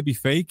 Could it be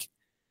fake?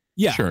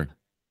 Yeah. Sure.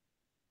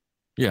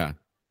 Yeah.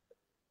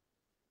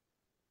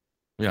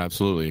 Yeah,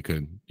 absolutely. It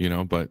could,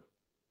 but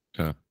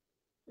yeah.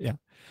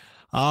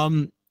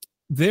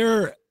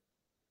 They're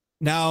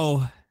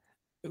now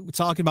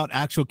talking about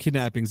actual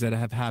kidnappings that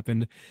have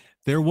happened.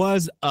 There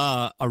was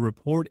a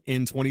report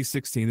in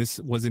 2016. This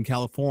was in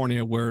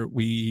California, where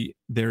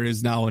there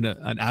is now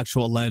an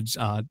actual alleged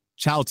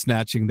child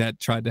snatching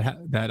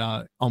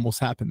that almost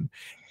happened.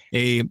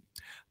 A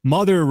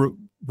mother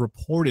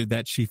reported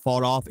that she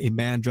fought off a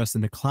man dressed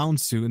in a clown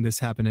suit, and this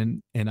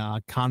happened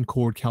in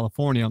Concord,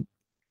 California,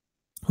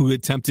 who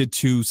attempted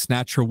to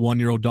snatch her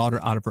 1-year-old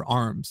daughter out of her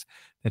arms.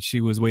 That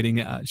she was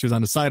waiting. She was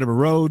on the side of a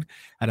road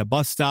at a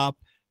bus stop.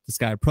 This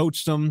guy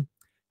approached them.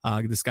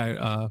 This guy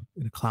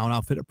in a clown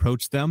outfit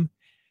approached them.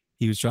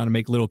 He was trying to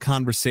make a little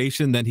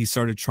conversation. Then he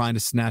started trying to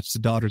snatch the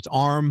daughter's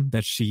arm,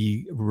 that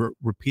she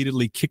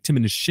repeatedly kicked him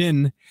in the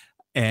shin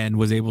and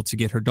was able to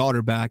get her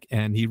daughter back.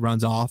 And he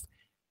runs off.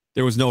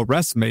 There was no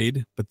arrest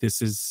made, but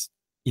this is,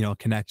 a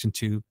connection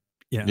to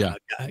a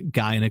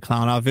guy in a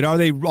clown outfit. Are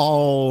they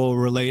all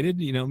related?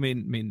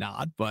 May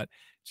not, but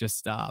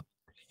just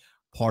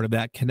part of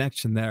that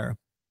connection there.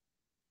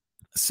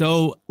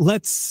 So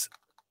let's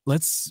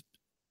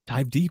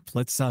dive deep.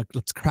 Let's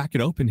crack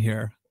it open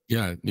here.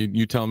 Yeah,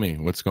 you tell me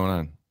what's going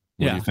on.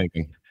 What are you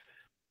thinking?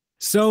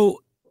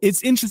 So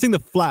it's interesting, the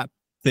flap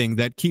thing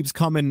that keeps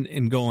coming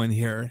and going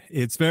here.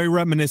 It's very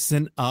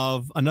reminiscent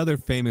of another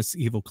famous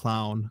evil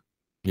clown.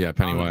 Yeah,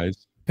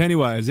 Pennywise.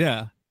 Pennywise,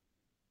 yeah.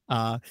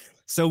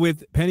 So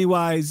with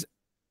Pennywise,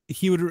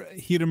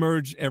 he'd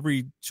emerge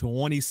every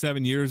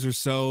 27 years or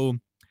so,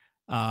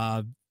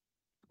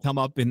 come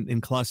up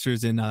in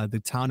clusters in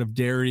the town of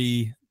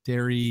Derry,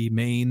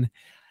 Maine.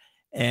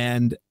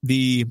 And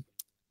the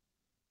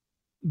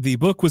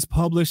book was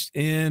published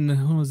in,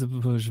 when was it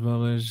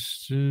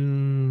published?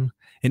 In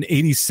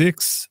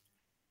 86.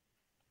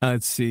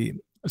 Let's see.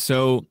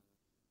 So,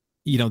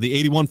 the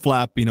 81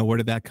 flap, where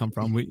did that come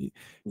from? We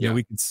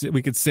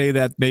could say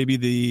that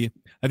maybe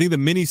I think the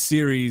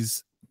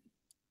miniseries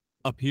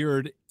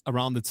appeared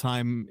around the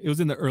time, it was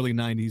in the early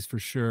 90s for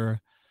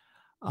sure.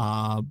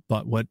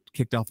 But what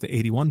kicked off the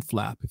 81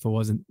 flap, if it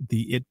wasn't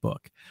the It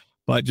book?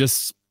 But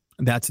just,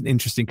 that's an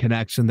interesting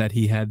connection, that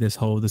he had this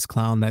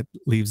clown that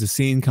leaves the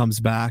scene, comes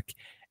back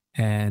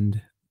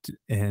and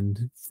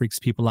freaks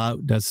people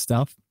out, does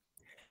stuff.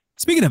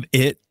 Speaking of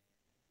It,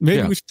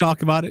 maybe we should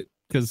talk about it,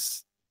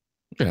 because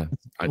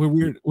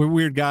we're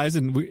weird guys,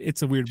 and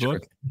it's a weird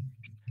book.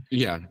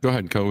 Yeah, go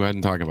ahead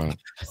and talk about it.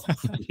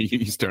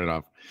 You started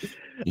off.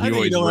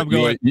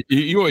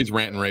 You always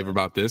rant and rave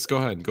about this. Go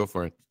ahead, go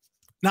for it.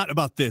 Not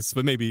about this,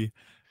 but maybe.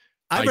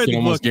 I can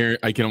almost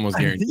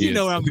guarantee you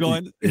know where I'm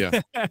going.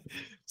 Yeah.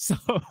 So,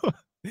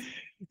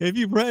 if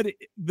you've read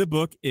the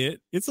book,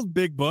 it's a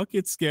big book.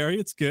 It's scary.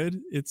 It's good.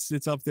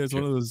 It's up there. It's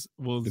one of those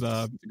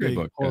big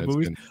horror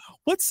movies. Good.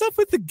 What's up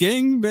with the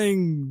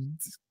gangbang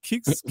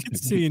kick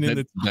scene?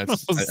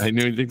 I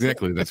knew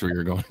exactly that's where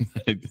you're going.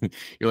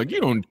 You're like, you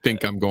don't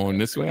think I'm going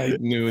this way? I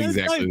knew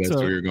exactly that's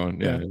where you're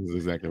going. Yeah, that's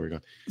exactly where we're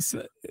going.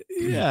 So,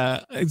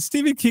 and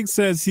Stephen King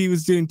says he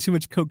was doing too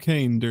much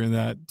cocaine during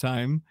that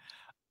time.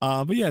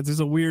 But yeah,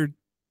 there's a weird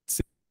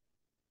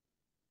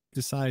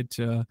decide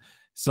to.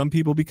 Some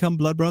people become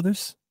blood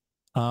brothers.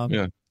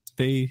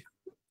 They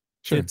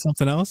did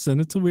something else,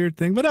 and it's a weird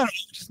thing. But I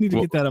just need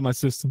to get that out of my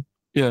system.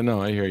 Yeah,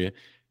 no, I hear you.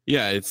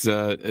 Yeah,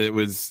 it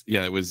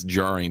was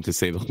jarring to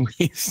say the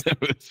least.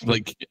 It was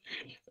like,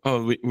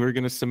 oh, we're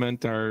gonna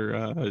cement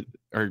our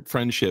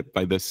friendship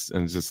by this,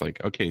 and it's just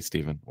like, okay,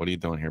 Steven, what are you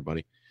doing here,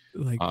 buddy?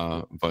 Like,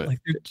 But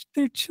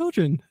they're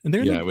children, and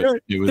they're in yeah, it was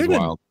they're in a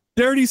wild,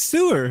 dirty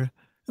sewer,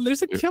 and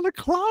there's a killer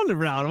clown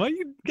around. What are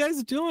you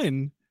guys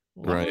doing?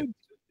 Why right? would-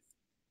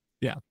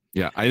 yeah.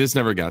 Yeah, I just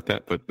never got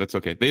that, but that's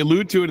okay. They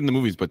allude to it in the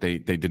movies, but they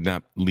did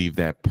not leave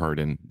that part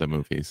in the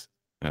movies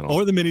at all.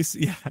 Or the mini,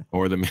 yeah,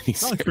 Or the probably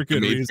for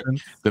good reason.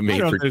 the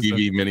made for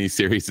TV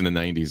miniseries in the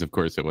 90s. Of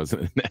course, it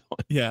wasn't in that one.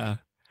 Yeah.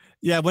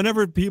 Yeah.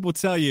 Whenever people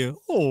tell you,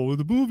 oh,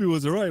 the movie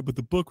was all right, but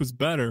the book was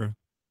better,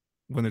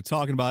 when they're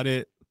talking about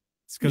it,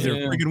 it's because they're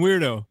a freaking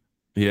weirdo.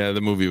 Yeah,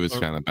 the movie was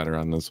kind of better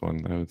on this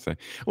one, I would say.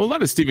 Well, a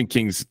lot of Stephen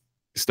King's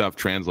stuff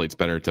translates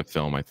better to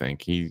film, I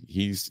think.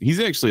 He's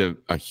actually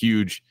a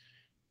huge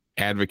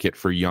advocate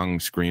for young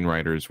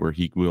screenwriters, where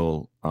he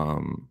will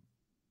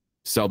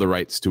sell the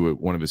rights to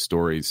one of his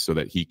stories so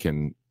that he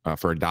can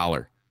for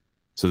 $1,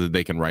 so that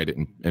they can write it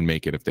and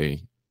make it if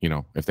they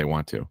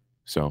want to.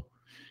 So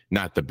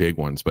not the big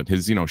ones, but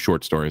his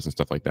short stories and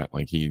stuff like that.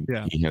 Like he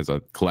has a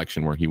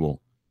collection where he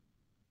will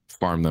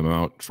farm them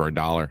out for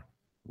 $1,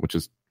 which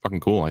is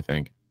fucking cool, I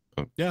think.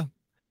 Yeah.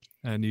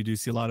 And you do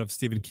see a lot of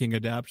Stephen King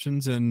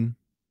adaptions, and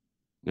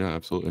yeah,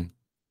 absolutely.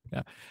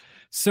 Yeah.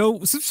 So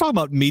let's talk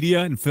about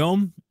media and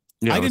film.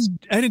 Yeah, I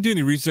didn't do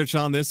any research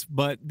on this,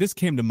 but this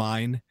came to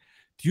mind.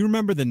 Do you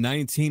remember the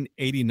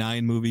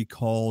 1989 movie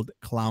called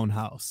Clown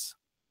House?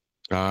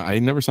 I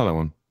never saw that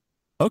one.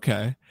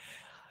 Okay.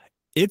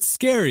 It's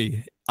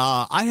scary.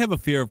 I have a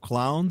fear of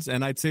clowns,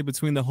 and I'd say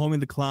between the Homey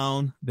the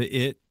Clown, the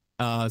It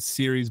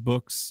series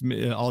books,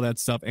 all that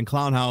stuff, and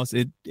Clown House,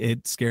 it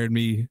scared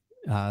me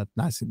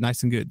nice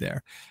and good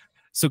there.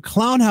 So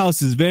Clown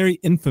House is very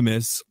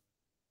infamous.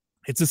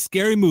 It's a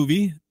scary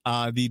movie.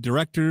 The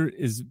director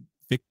is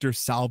Victor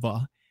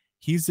Salva.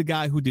 He's the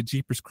guy who did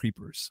Jeepers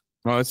Creepers.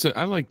 Oh,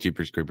 I like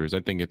Jeepers Creepers. I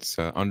think it's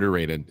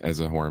underrated as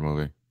a horror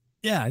movie.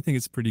 Yeah, I think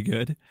it's pretty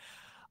good.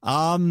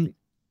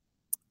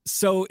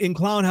 So in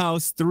Clown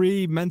House,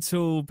 3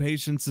 mental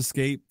patients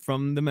escape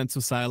from the mental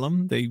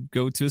asylum. They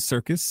go to a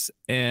circus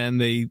and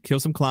they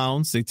kill some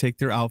clowns. They take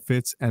their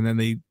outfits, and then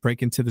they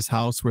break into this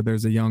house where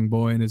there's a young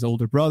boy and his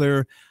older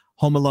brother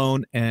home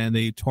alone, and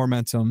they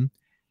torment him.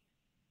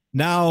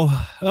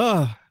 Now,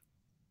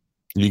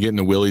 you getting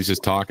the willies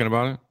just talking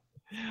about it?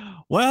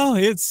 Well,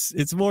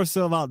 it's more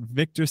so about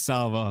Victor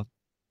Salva.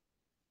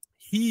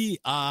 He's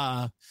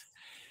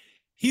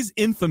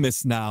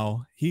infamous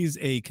now. He's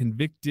a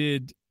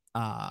convicted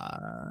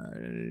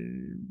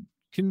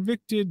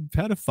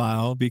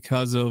pedophile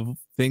because of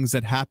things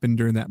that happened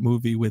during that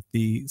movie with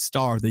the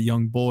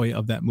young boy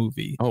of that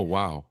movie. Oh,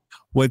 wow.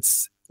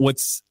 What's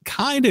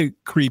kind of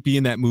creepy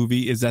in that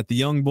movie is that the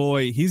young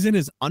boy, he's in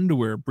his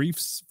underwear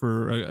briefs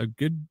for a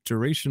good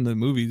duration of the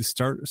movie, the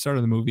start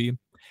of the movie.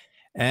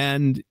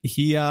 And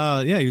he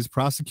was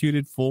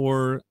prosecuted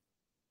for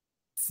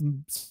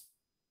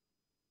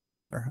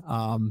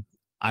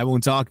I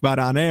won't talk about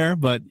it on air,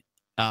 but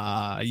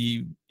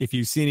if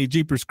you see any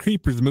Jeepers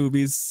Creepers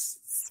movies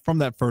from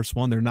that first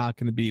one, they're not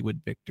going to be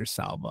with Victor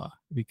Salva,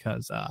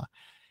 because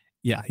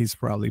he's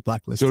probably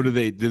blacklisted. So do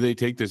they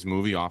take this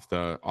movie off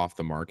the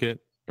market,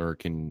 or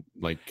can,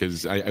 like,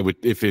 because I would,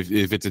 if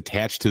it's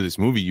attached to this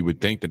movie, you would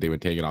think that they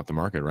would take it off the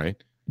market,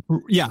 right?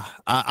 Yeah,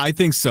 I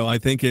think so. I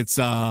think it's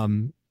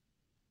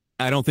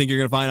I don't think you're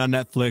going to find it on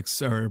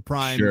Netflix or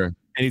Prime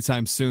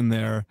anytime soon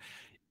there.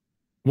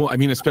 Well, I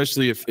mean,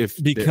 especially if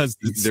because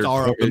the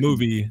star of the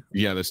movie.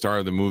 Yeah, the star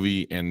of the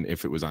movie, and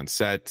if it was on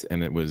set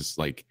and it was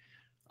like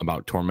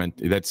about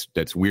torment,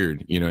 that's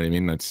weird. You know what I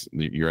mean?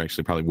 You're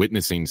actually probably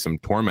witnessing some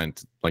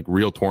torment, like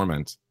real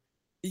torment.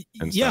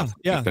 And stuff.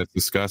 Yeah. That's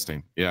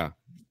disgusting. Yeah.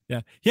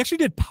 Yeah. He actually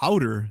did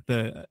Powder,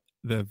 the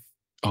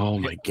Oh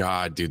my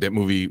God, dude. That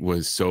movie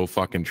was so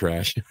fucking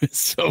trash. It's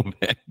so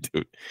bad,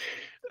 dude.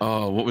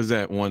 Oh, what was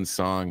that one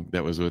song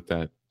that was with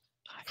that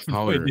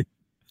Powder?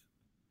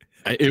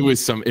 It was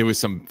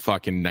some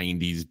fucking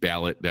 90s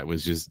ballad that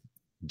was just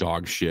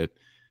dog shit.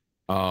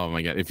 Oh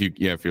my God. If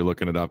you're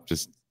looking it up,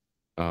 just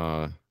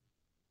I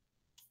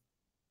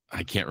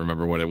can't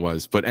remember what it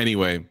was. But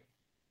anyway,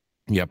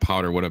 yeah,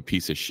 Powder, what a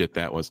piece of shit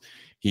that was.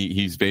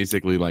 He's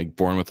basically like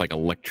born with like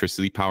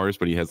electricity powers,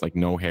 but he has like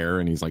no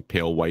hair and he's like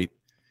pale white.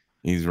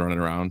 He's running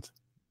around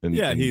and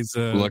he's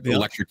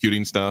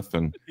electrocuting stuff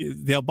and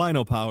the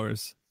albino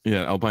powers.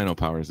 Yeah, albino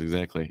powers,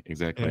 exactly.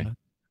 Yeah.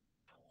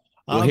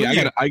 Well,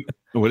 hey,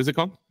 what is it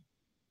called?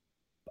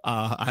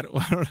 I don't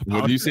know.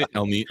 What did you say?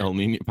 El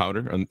Nino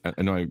powder?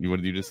 I know. What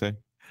did you just say?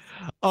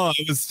 Oh,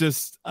 it was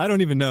just, I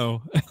don't even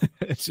know.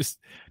 It's just,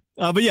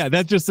 but yeah,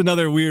 that's just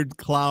another weird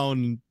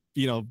clown.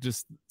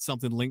 Just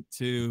something linked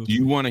to. Do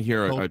you want to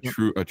hear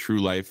a true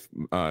life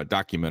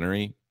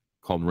documentary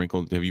called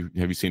Wrinkles? Have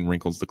you seen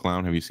Wrinkles the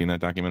Clown? Have you seen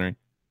that documentary?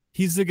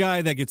 He's the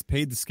guy that gets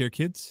paid to scare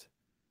kids.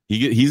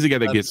 He's the guy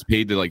that gets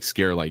paid to like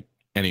scare like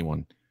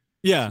anyone.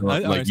 Yeah,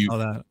 I saw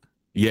that.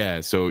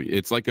 Yeah, so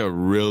it's like a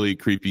really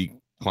creepy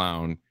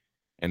clown,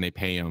 and they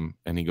pay him,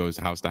 and he goes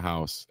house to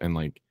house and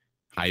like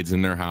hides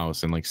in their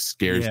house and like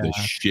scares the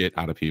shit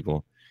out of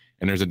people.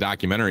 And there's a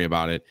documentary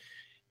about it,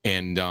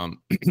 and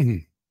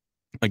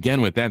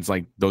again, with that, it's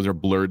like those are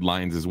blurred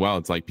lines as well.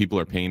 It's like people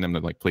are paying them to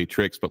like play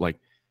tricks, but like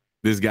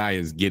this guy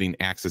is getting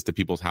access to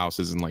people's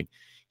houses, and like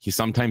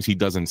sometimes he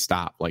doesn't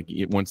stop. Like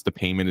once the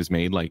payment is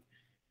made, like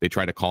they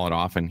try to call it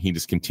off, and he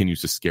just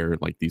continues to scare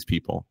like these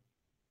people.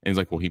 And he's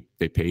like, well,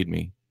 they paid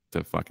me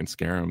to fucking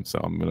scare him, so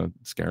I'm gonna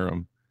scare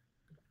him.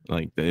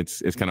 Like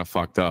it's kind of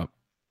fucked up.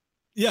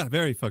 Yeah,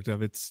 very fucked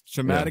up. It's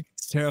traumatic,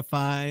 it's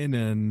terrifying,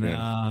 and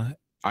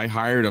I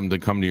hired him to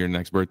come to your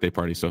next birthday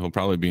party, so he'll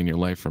probably be in your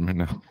life from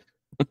now.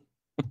 All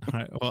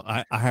right. Well,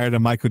 I hired a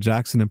Michael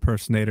Jackson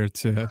impersonator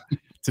to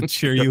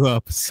cheer you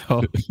up.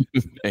 So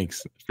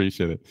thanks,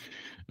 appreciate it.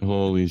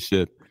 Holy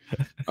shit.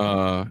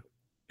 All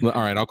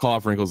right, I'll call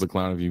off Wrinkles the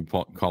Clown if you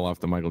call off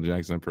the Michael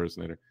Jackson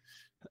impersonator.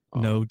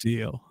 No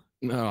deal.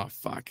 Oh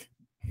fuck,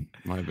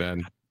 my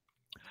bad.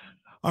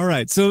 All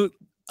right, so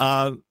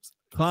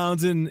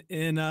clowns in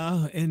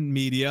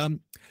media.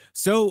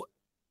 So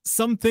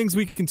some things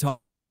we can talk.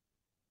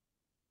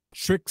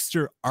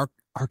 Trickster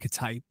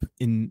archetype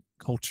in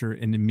culture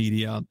and in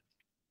media.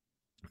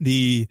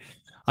 If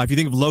you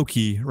think of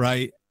Loki,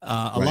 right?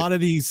 A lot of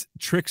these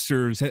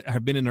tricksters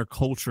have been in our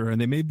culture, and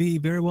they may be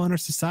very well in our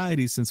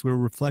society since we're a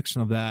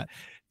reflection of that.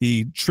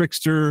 The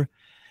trickster,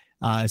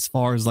 as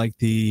far as like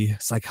the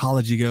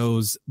psychology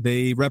goes,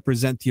 they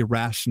represent the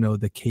irrational,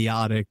 the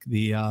chaotic.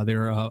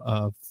 They're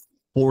a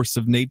force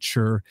of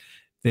nature.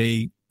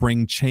 They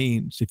bring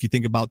change. If you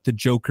think about the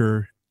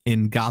Joker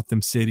in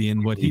Gotham City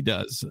and what he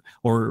does,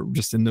 or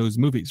just in those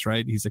movies,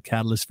 right? He's a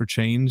catalyst for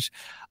change.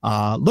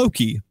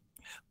 Loki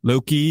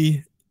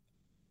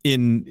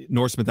in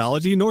Norse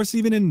mythology, Norse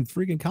even in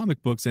freaking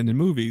comic books and in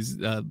movies,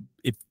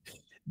 if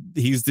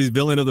he's the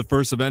villain of the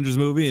first Avengers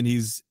movie, and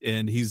he's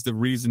the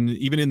reason,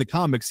 even in the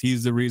comics,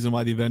 he's the reason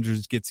why the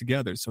Avengers get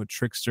together. So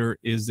Trickster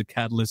is the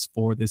catalyst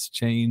for this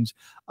change.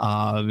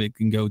 It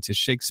can go to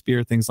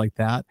Shakespeare, things like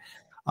that.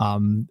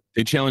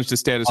 They challenge the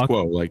status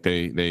quo, like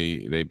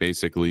they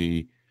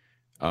basically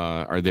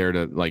are there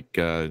to like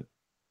kind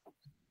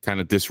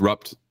of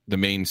disrupt the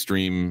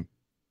mainstream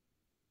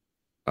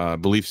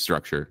belief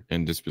structure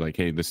and just be like,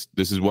 hey, this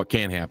is what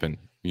can happen.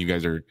 You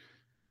guys are.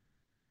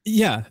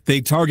 Yeah,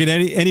 they target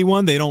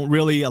anyone. They don't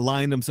really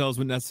align themselves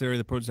with necessarily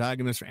the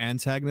protagonist or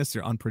antagonist.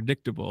 They're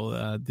unpredictable.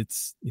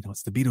 It's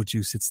the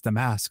Beetlejuice, it's the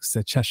Masks,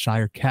 the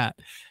Cheshire Cat,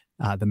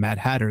 the Mad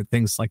Hatter,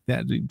 things like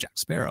that, Jack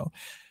Sparrow.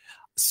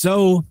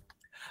 So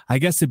I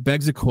guess it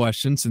begs a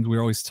question, since we're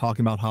always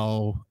talking about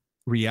how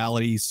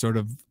reality sort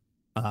of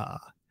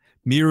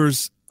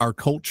mirrors our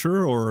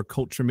culture, or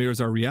culture mirrors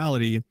our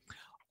reality.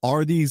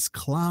 Are these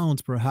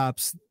clowns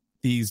perhaps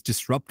these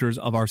disruptors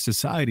of our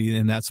society,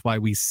 and that's why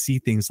we see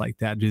things like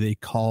that? Are they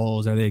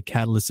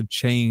catalysts of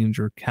change,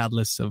 or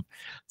catalysts of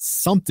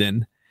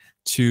something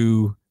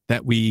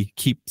that we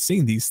keep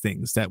seeing these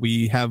things, that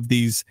we have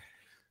these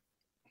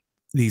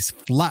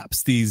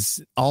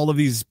flaps, all of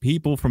these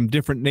people from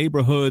different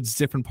neighborhoods,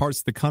 different parts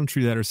of the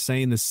country that are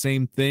saying the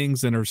same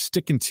things and are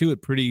sticking to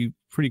it pretty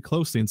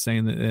closely and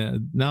saying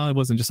that no, it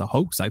wasn't just a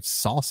hoax. I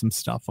saw some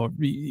stuff. Or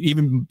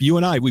even you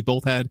and I, we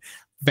both had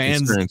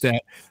vans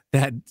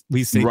that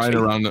we say right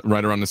around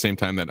the same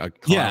time that a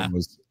clown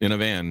was in a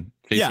van.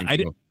 Yeah,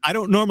 I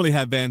don't normally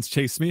have vans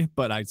chase me,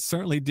 but I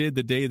certainly did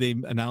the day they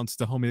announced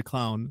the Homey the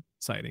Clown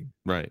sighting.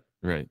 Right,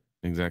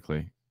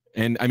 exactly.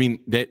 And I mean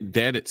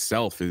that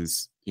itself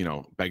is,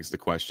 begs the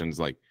questions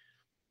like,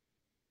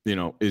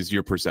 is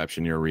your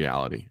perception your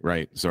reality,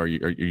 right? So are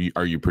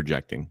you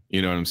projecting?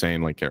 You know what I'm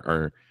saying? Like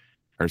are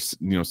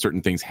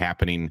certain things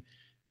happening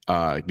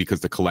because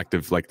the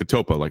collective, like the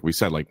topo, like we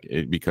said, like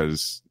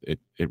because it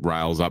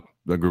riles up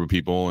a group of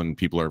people and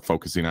people are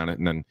focusing on it,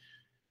 and then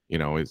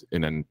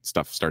and then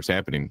stuff starts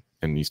happening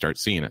and you start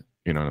seeing it.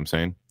 You know what I'm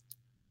saying?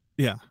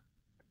 Yeah.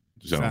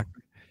 So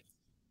exactly.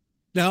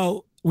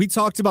 Now we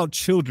talked about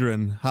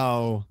children,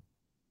 how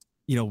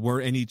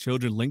were any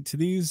children linked to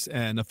these?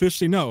 And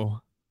officially no,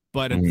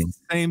 but at the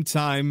same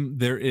time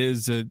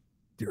there's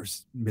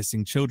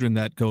missing children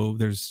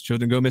there's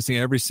children go missing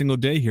every single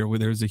day here, where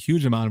there's a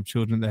huge amount of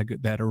children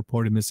that are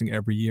reported missing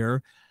every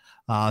year.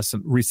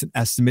 Some recent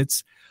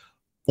estimates,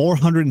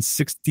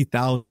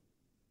 460,000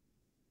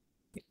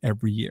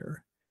 every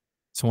year.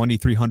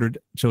 2,300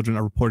 children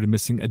are reported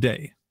missing a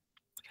day.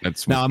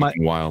 That's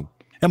wild.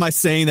 Am I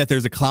saying that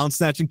there's a clown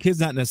snatching kids?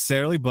 Not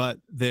necessarily, but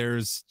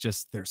there's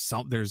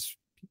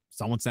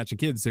someone snatching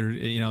kids. There,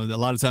 a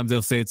lot of times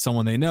they'll say it's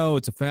someone they know,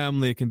 it's a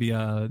family, it can be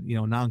a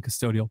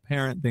non-custodial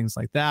parent, things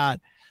like that.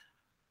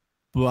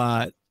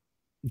 But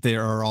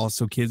there are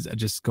also kids that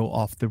just go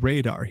off the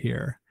radar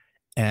here.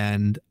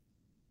 And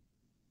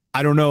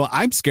I don't know,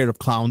 I'm scared of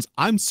clowns.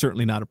 I'm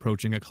certainly not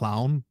approaching a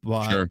clown,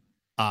 but sure.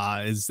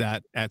 Is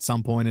that at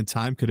some point in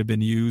time could have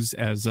been used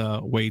as a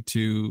way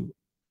to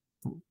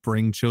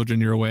bring children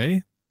your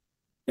way?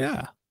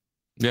 Yeah,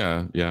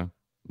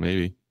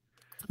 maybe.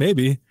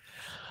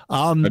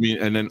 I mean,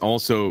 and then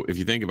also, if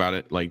you think about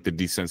it, like the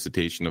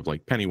desensitization of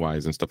like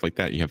Pennywise and stuff like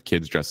that, you have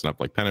kids dressing up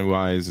like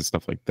Pennywise and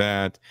stuff like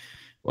that.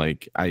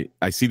 Like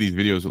I see these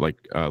videos of like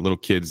little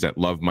kids that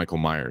love Michael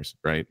Myers,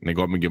 right? And they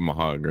go up and give him a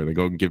hug, or they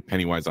go and give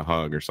Pennywise a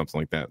hug or something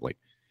like that. Like,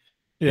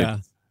 yeah,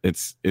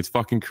 it's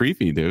fucking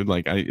creepy, dude.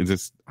 Like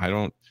I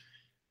don't.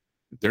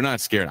 They're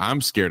not scared. I'm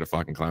scared of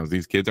fucking clowns.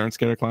 These kids aren't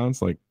scared of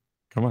clowns. Like,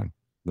 come on,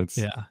 that's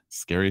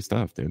scary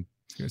stuff, dude.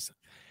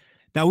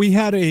 Now, we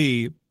had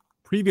a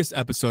previous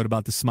episode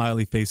about the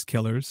smiley face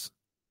killers.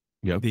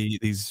 Yep.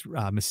 These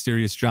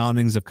mysterious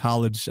drownings of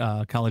college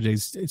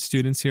age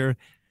students here.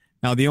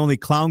 Now, the only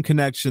clown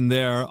connection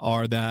there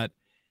are that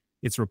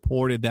it's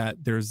reported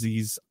that there's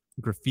these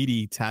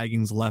graffiti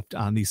taggings left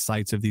on these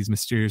sites of these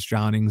mysterious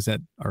drownings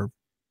that are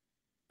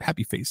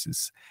happy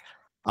faces.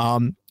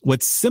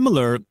 What's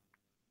similar,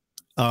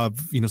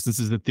 since this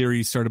is the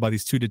theory started by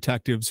these two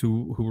detectives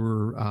who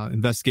were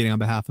investigating on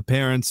behalf of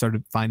parents,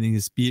 started finding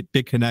this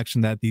big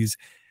connection that these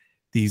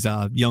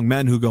young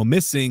men who go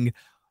missing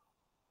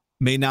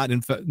may not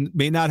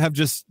have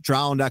just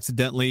drowned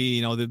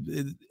accidentally.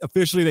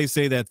 Officially they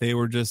say that they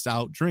were just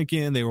out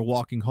drinking. They were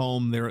walking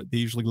home. They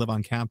usually live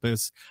on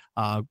campus,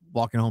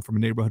 walking home from a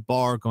neighborhood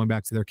bar, going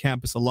back to their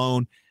campus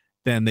alone.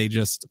 Then they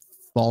just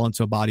fall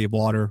into a body of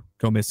water,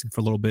 go missing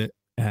for a little bit,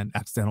 and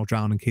accidental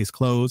drown in case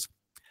closed.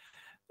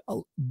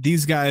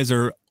 These guys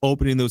are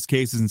opening those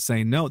cases and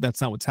saying, no,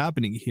 that's not what's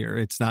happening here.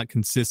 It's not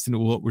consistent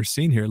with what we're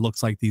seeing here. It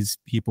looks like these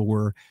people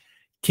were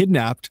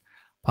kidnapped,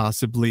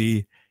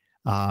 possibly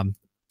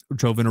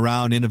driven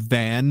around in a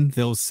van.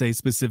 They'll say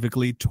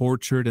specifically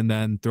tortured and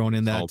then thrown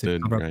in that to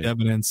cover up the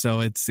evidence.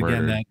 So it's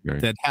again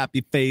that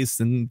happy face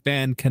and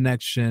van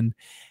connection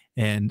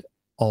and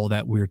all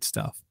that weird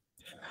stuff.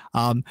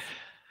 The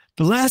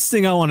last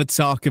thing I want to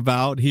talk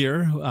about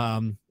here,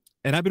 and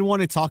I've been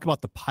wanting to talk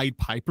about the Pied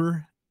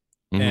Piper,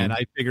 and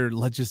I figured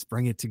let's just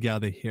bring it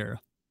together here.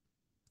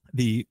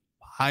 The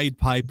Pied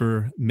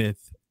Piper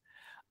myth.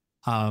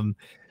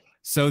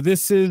 So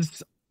this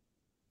is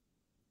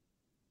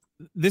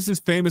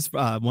famous,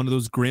 one of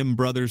those Grimm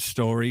brothers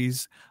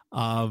stories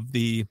of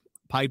the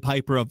Pied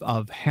Piper of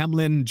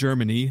Hamelin,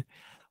 Germany,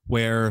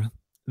 where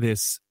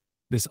this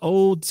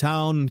old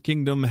town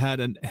kingdom had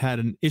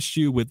an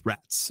issue with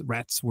rats.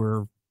 Rats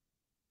were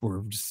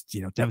just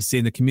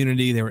devastating the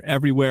community. They were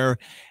everywhere,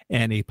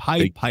 and a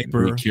Pied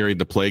Piper. We carried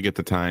the plague at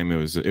the time. It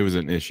was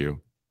an issue.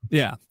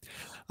 Yeah,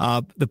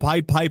 the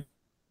Pied Piper.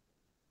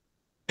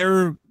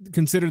 They're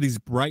considered these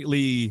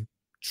brightly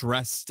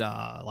dressed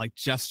like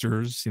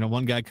jesters.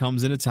 One guy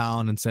comes into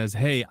town and says,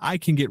 hey, I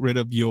can get rid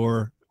of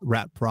your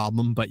rat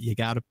problem, but you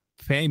got to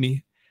pay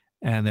me.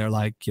 And they're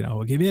like,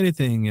 we'll give you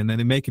anything. And then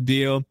they make a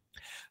deal.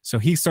 So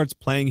he starts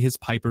playing his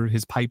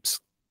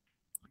pipes,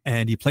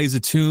 and he plays a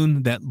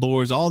tune that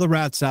lures all the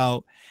rats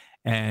out,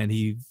 and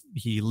he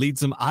leads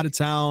them out of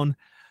town,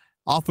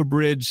 off a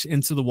bridge,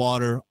 into the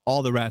water.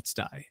 All the rats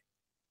die.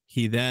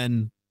 He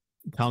then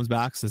comes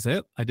back, says,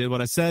 hey, I did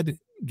what I said.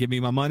 Give me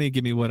my money.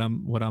 Give me what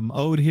I'm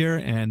owed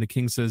here. And the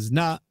king says,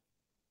 nah,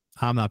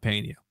 I'm not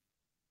paying you.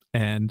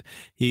 And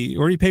he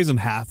pays him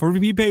half, or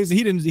he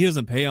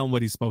doesn't pay him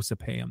what he's supposed to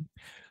pay him.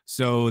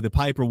 So the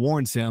Piper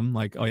warns him,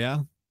 like, oh yeah,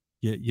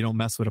 you don't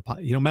mess with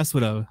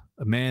a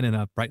man in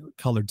a bright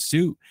colored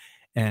suit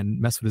and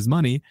mess with his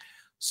money.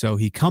 So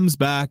he comes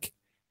back,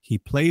 he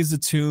plays the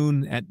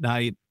tune at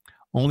night.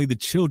 Only the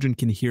children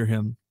can hear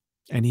him,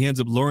 and he ends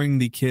up luring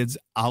the kids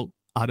out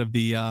of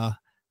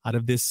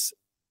this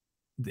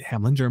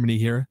Hamelin, Germany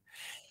here.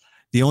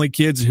 The only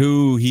kids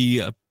who he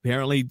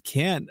apparently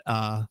can't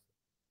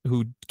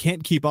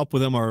keep up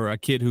with him are a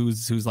kid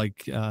who's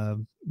like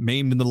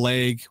maimed in the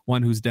leg,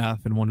 one who's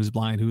deaf, and one who's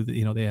blind, who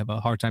they have a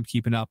hard time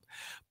keeping up.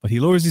 But he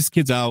lures these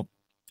kids out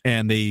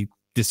and they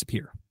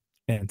disappear.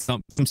 And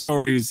some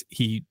stories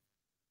he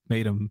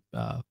made them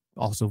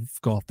also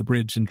go off the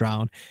bridge and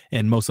drown,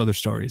 and most other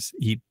stories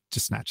he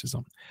just snatches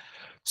them.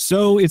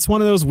 So it's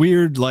one of those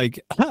weird, like,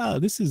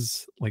 this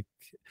is like,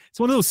 it's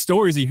one of those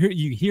stories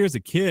you hear as a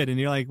kid, and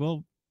you're like,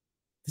 well,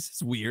 this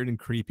is weird and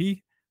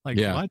creepy. Like,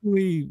 why do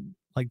we,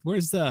 like,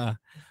 where's the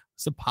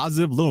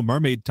positive Little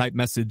Mermaid type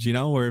message,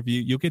 where if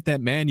you get that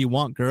man you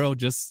want, girl,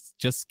 just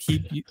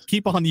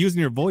keep on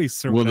using your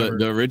voice or whatever.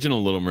 The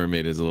original Little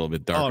Mermaid is a little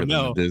bit darker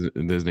than the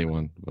Disney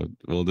one, but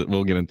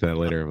we'll get into that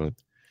later. But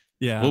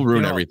yeah, we'll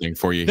ruin everything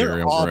for you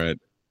here over at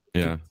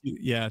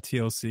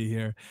TLC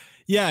here.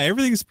 Yeah,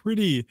 everything's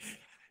pretty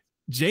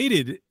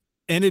jaded,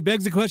 and it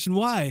begs the question,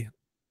 why?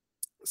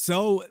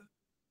 So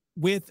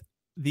with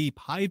the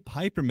Pied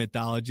Piper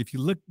mythology, if you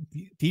look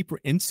deeper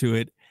into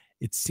it,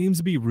 it seems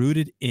to be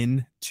rooted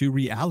into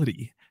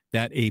reality,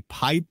 that a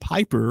Pied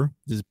Piper,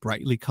 this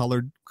brightly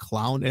colored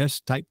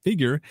clown-esque type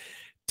figure,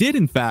 did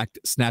in fact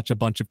snatch a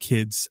bunch of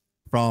kids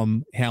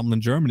from Hamelin,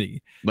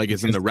 Germany. Like,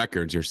 it's in the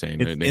records, you're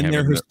saying?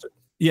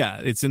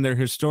 It's in their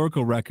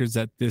historical records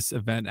that this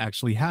event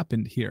actually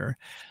happened here.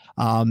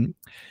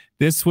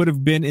 This would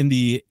have been in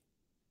the,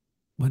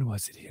 when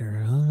was it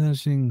here?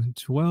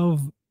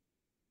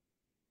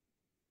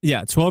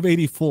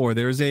 1284.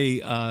 There's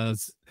a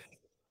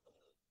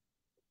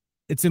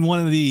it's in one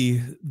of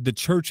the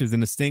churches,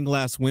 in a stained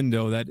glass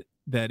window that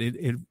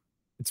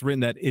it's written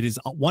that it is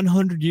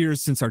 100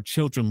 years since our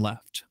children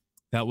left.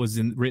 That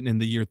was written in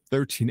the year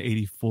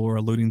 1384,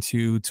 alluding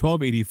to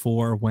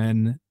 1284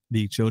 when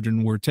the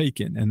children were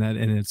taken, and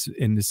it's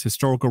in this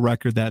historical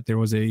record that there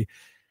was a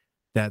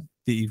that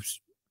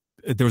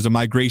there was a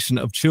migration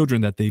of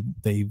children that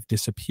they've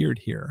disappeared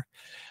here.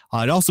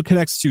 It also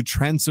connects to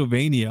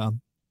Transylvania,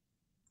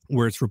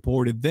 where it's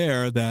reported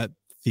there that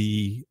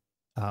the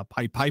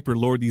Pied Piper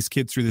lured these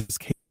kids through this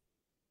cave.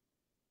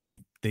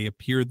 They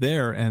appeared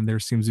there, and there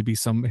seems to be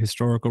some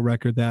historical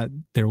record that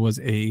there was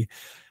a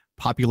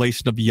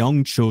population of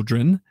young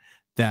children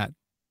that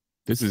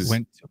this is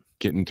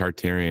getting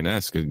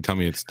Tartarian-esque. Tell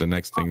me it's the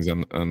next things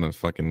on the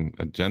fucking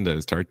agenda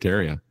is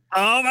Tartaria.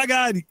 Oh my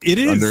God, it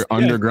is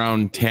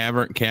underground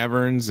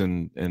caverns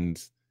and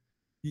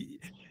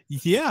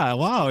yeah,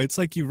 wow, it's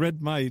like you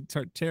read my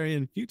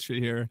Tartarian future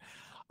here.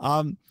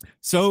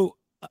 So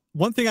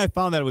one thing I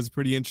found that was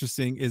pretty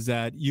interesting is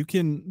that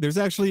there's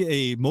actually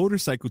a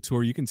motorcycle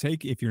tour you can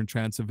take if you're in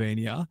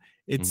Transylvania.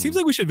 It seems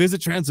like we should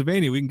visit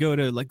Transylvania. We can go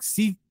to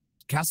see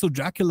Castle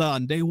Dracula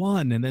on day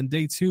 1, and then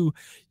day 2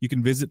 you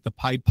can visit the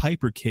Pied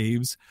Piper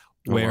caves,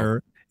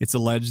 where it's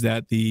alleged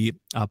that the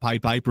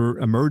Pied Piper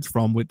emerged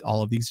from with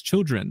all of these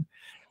children.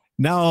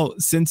 Now,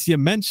 since you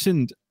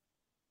mentioned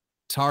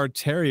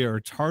Tartaria or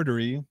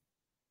Tartary,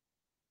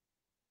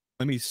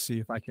 let me see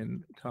if I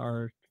can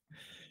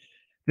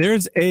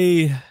there's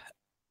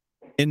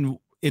in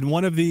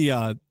one of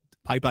the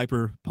Pied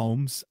Piper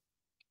poems,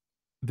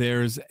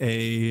 there's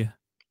a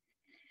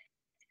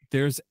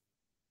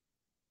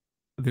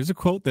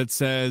quote that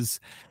says,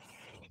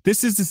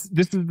 this is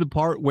the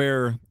part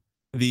where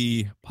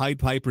the Pied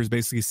Piper is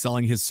basically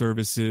selling his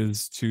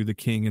services to the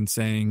king and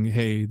saying,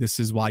 hey, this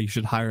is why you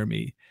should hire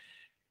me.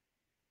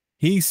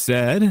 He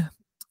said,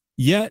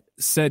 yet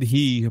said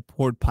he,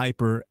 poor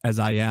piper as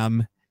I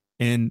am,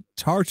 in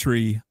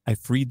Tartary I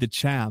freed the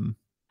cham.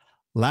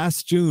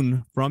 Last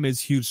June from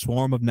his huge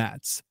swarm of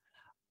gnats,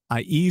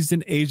 I eased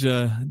in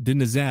Asia the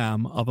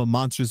nizam of a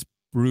monstrous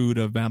brood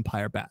of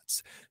vampire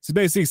bats. So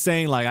basically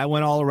saying, like, I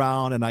went all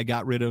around and I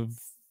got rid of,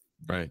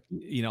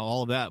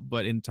 all of that.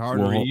 But in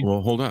Tartary,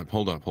 well, hold up.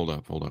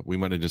 We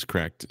might have just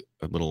cracked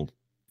a little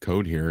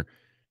code here.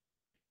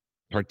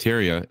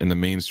 Tartaria, in the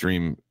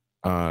mainstream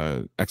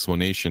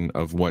explanation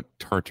of what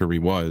Tartary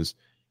was,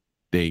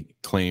 they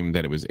claim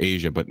that it was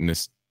Asia, but in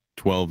this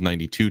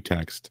 1292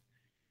 text,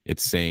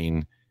 it's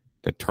saying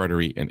that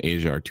Tartary and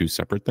Asia are two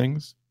separate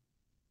things.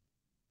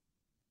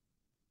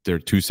 They're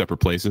two separate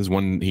places.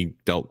 One he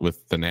dealt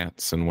with the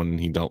gnats, and one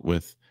he dealt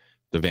with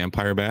the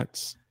vampire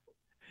bats.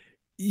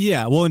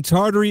 Yeah, well, in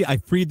Tartary, I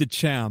freed the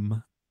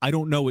cham. I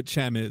don't know what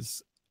cham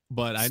is,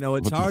 but I know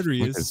what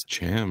Tartary is. What is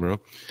cham, bro?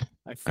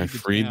 I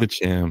freed the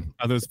cham.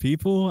 Are those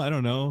people? I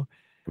don't know.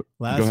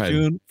 Last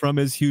June from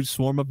his huge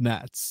swarm of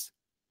gnats.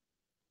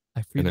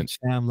 I freed the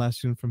cham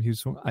last June from huge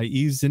swarm. I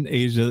eased in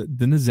Asia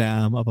the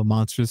nizam of a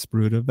monstrous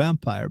brood of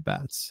vampire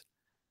bats.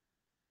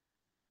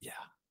 Yeah.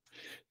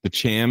 The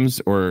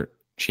chams or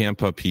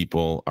Champa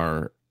people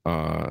are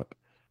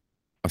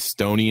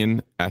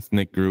Estonian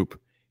ethnic group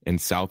in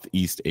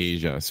Southeast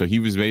Asia. So he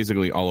was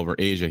basically all over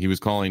Asia. He was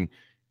calling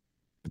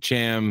the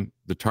Cham,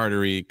 the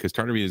Tartary, because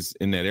Tartary is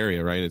in that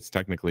area, right? It's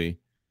technically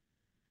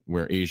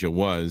where Asia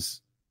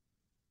was,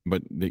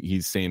 but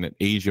he's saying that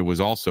Asia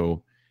was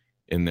also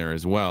in there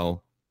as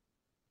well.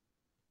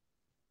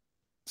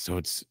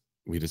 So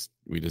we just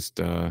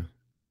the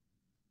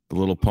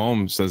little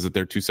poem says that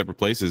they're two separate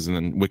places, and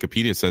then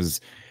Wikipedia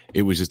says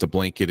it was just a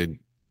blanketed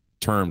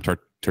term.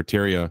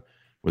 Tartaria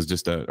was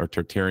just or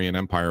Tartarian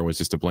Empire was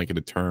just a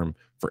blanketed term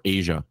for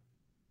Asia,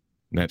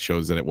 and that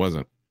shows that it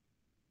wasn't.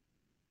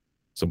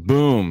 So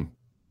boom,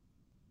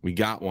 we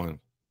got one.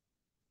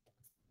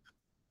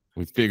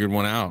 We figured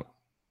one out.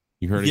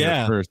 You heard it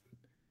here first.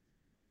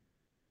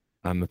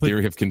 On the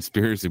theory of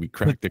conspiracy, we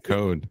cracked the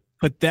code.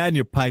 Put that in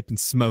your pipe and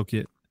smoke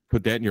it.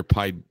 Put that in your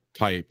pipe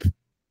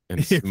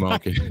and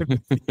smoke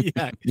it.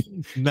 Yeah,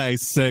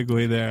 nice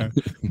segue there.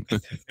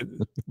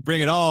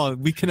 Bring it all.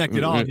 We connect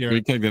it all here.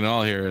 We connect it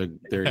all here at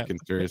Theory of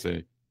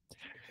Conspiracy.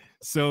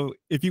 So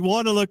if you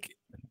want to look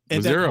at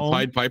was there a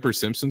Pied Piper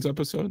Simpsons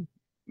episode?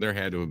 There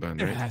had to have been,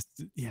 right?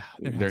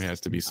 There has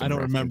to be some. I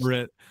don't remember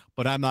it,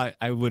 but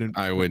I would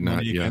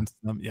not.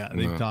 Yeah,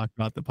 they talked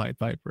about the Pied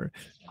Piper.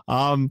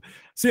 So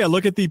yeah,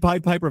 look at the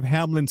Pied Piper of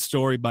Hamelin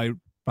story by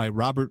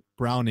Robert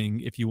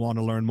Browning if you want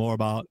to learn more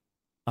about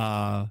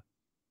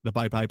the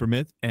Pied Piper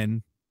myth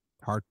and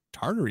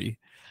Tartary.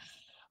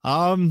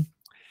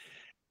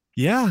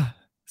 Yeah.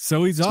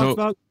 So he talks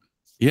about.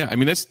 Yeah, I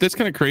mean that's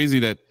kind of crazy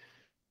that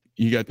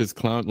you got this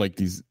clown, like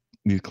these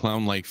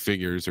clown-like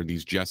figures, or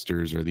these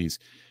jesters, or these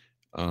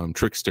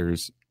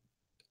tricksters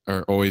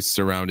are always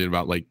surrounded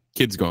about like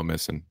kids going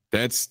missing.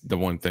 That's the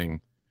one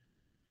thing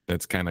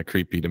that's kind of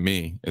creepy to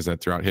me, is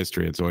that throughout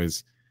history it's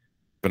always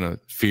been a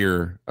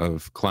fear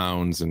of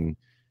clowns and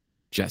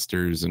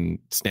jesters and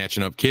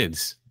snatching up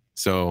kids.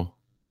 So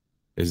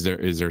is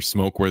there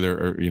smoke where there,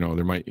 or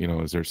there might,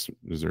 is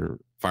there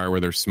fire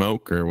where there's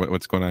smoke, or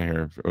what's going on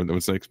here?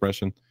 What's the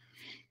expression?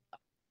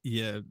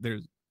 Yeah,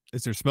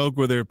 is there smoke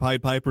where their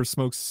Pied Piper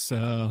smokes?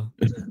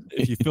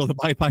 If you fill the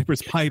Pied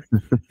Piper's pipe,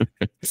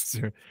 is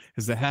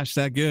the hash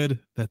that good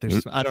that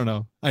there's? I don't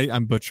know.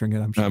 I'm butchering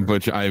it. I'm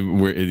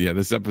sure. Yeah,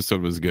 this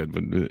episode was good,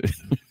 but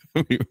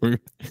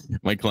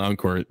My clown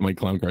car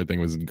thing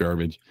was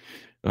garbage.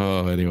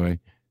 Oh, anyway.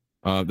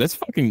 That's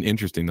fucking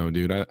interesting though,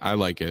 dude. I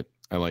like it.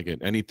 I like it.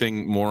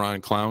 Anything more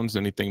on clowns?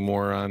 Anything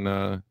more on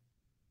the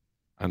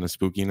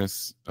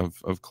spookiness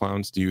of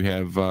clowns? Do you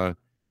have are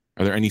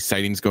there any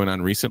sightings going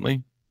on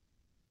recently?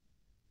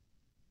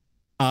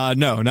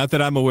 No, not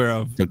that I'm aware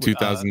of. So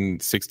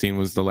 2016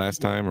 was the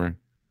last time, or?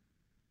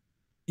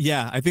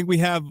 Yeah, I think we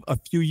have a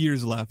few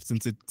years left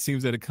since it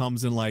seems that it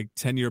comes in like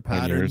 10-year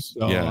patterns.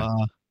 So, yeah.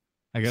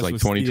 I guess it's like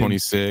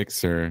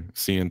 2026 or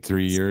seeing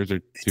 3 years or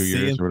 2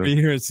 years or whatever.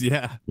 3 years,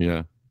 yeah.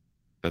 Yeah.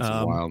 That's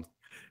wild.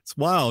 It's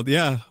wild.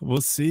 Yeah, we'll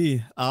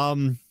see.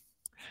 On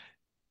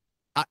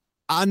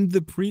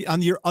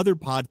your other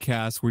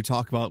podcast where you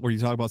talk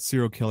about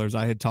serial killers,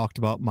 I had talked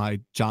about my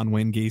John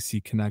Wayne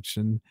Gacy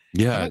connection.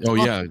 Yeah. Have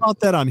I talked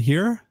about that on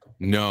here?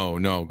 No.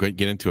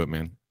 Get into it,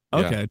 man.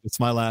 Okay, it's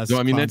my last. No,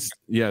 I mean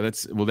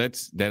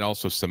that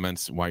also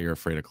cements why you're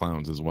afraid of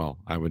clowns as well.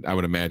 I would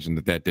imagine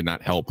that did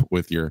not help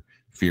with your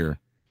fear.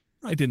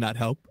 I did not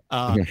help.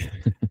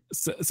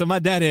 So my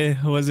daddy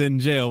was in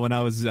jail when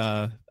I was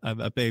a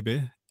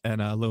baby and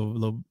a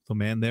little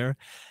man there.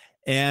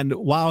 And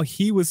while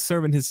he was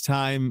serving his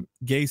time,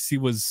 Gacy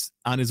was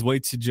on his way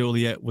to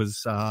Joliet,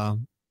 was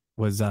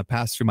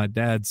passed through my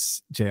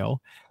dad's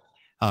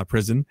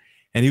prison,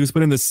 and he was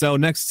put in the cell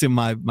next to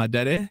my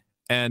daddy.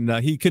 And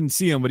he couldn't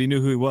see him, but he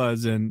knew who he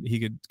was, and he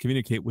could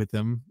communicate with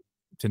him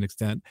to an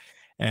extent.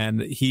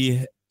 And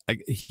he,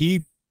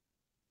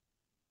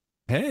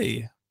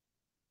 hey,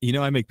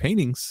 I make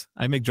paintings,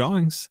 I make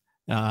drawings.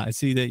 I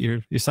see that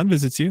your son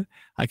visits you.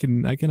 I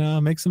can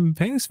make some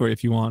paintings for you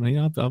if you want.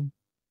 I'll,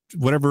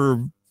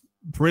 whatever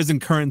prison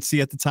currency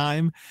at the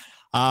time.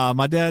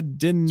 My dad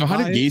didn't. So how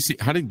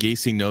did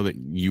Gacy know that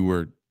you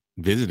were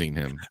visiting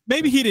him?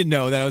 Maybe he didn't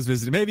know that I was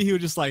visiting. Maybe he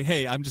was just like,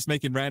 hey, I'm just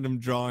making random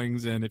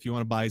drawings, and if you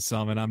want to buy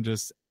some, and I'm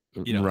just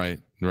right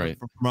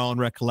from my own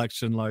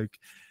recollection, like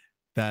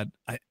that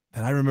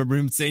I remember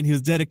him saying he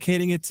was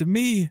dedicating it to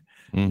me.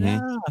 Mm-hmm.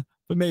 Yeah,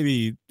 but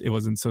maybe it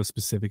wasn't so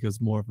specific. It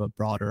was more of a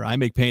broader, I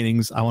make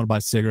paintings, I want to buy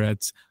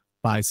cigarettes,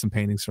 buy some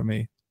paintings for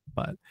me.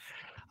 But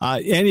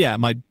and yeah,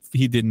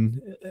 he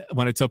didn't.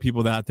 When I tell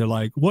people that, they're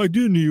like, why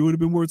didn't he? It would have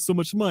been worth so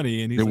much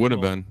money. And it would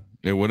have been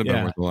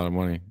worth a lot of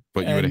money,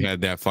 but you would have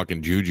had that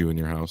fucking juju in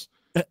your house.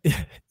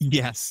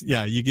 Yes.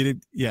 Yeah. You get it.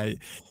 Yeah.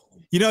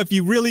 If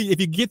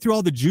you get through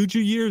all the juju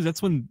years,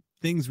 that's when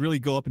things really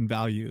go up in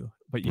value.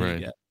 But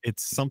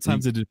it's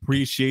sometimes a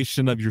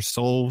depreciation of your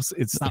souls.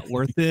 It's not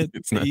worth it.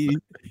 It's not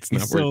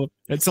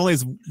it's only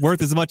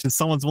worth as much as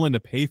someone's willing to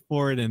pay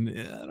for it. And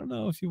I don't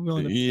know if you're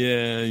willing to.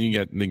 Yeah, you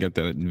got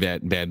that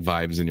bad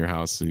vibes in your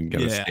house. And you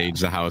got to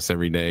stage the house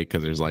every day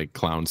because there's like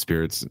clown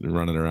spirits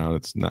running around.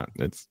 It's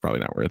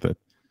probably not worth it.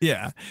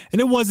 Yeah,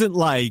 and it wasn't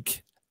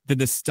like the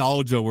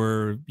nostalgia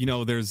where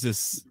there's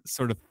this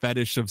sort of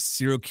fetish of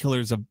serial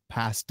killers of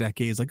past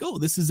decades, like, oh,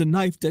 this is a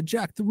knife that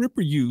Jack the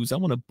Ripper used, I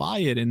want to buy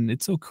it and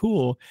it's so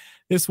cool.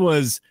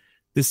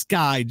 This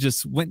guy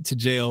just went to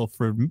jail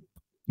for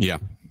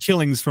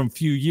killings from a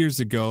few years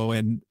ago,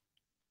 and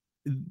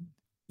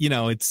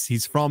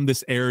he's from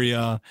this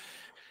area,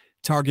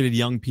 targeted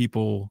young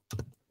people.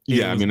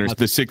 I mean, there's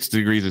the 6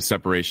 degrees of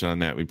separation on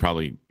that. We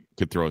probably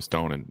could throw a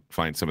stone and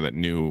find someone that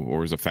knew or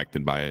was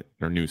affected by it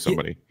or knew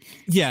somebody.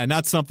 Yeah,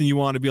 not something you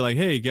want to be like,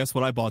 hey, guess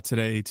what I bought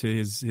today to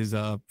his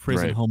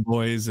prison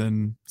homeboys.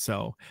 And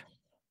so,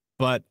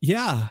 but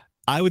yeah,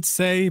 I would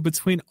say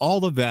between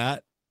all of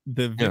that,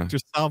 the Victor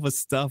Salva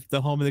stuff,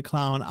 the Homey the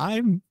Clown,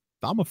 I'm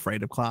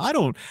afraid of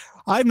clowns.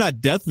 I'm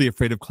not deathly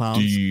afraid of clowns.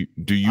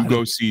 Do you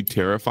go see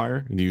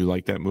Terrifier? Do you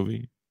like that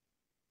movie?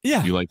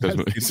 Yeah, you like those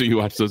movies? So you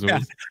watch those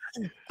movies?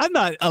 Yeah.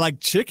 I like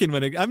chicken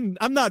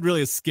I'm not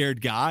really a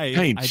scared guy.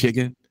 I ain't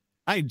chicken.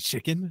 I'm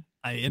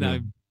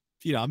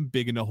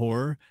big into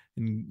horror,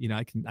 and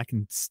I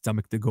can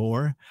stomach the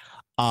gore.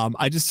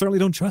 I just certainly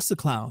don't trust the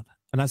clown,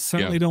 and I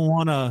certainly don't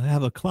want to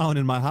have a clown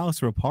in my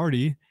house or a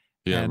party.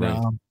 Yeah,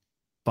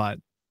 right.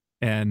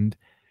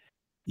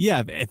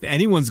 If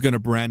anyone's gonna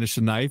brandish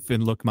a knife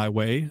and look my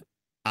way,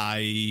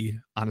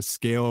 on a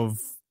scale of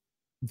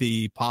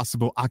the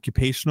possible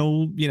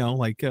occupational,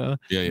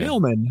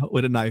 mailman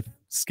with a knife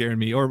scaring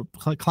me, or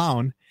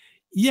clown.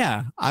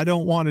 Yeah, I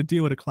don't want to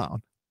deal with a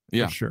clown.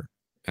 Yeah, for sure.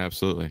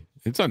 Absolutely.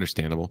 It's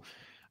understandable.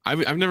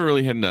 I've never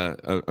really had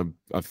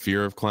a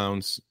fear of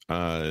clowns.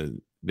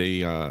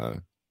 They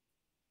are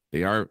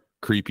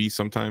creepy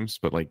sometimes,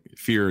 but like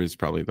fear is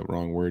probably the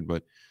wrong word.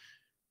 But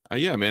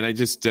man, I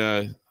just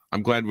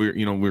I'm glad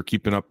we're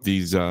keeping up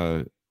these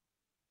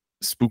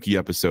spooky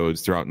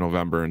episodes throughout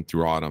November and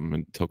through autumn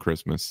until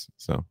Christmas.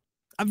 So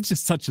I've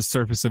just touched the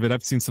surface of it.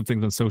 I've seen some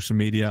things on social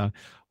media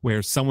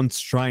where someone's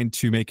trying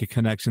to make a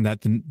connection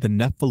that the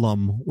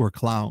Nephilim were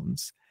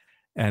clowns,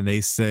 and they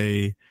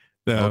say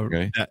I've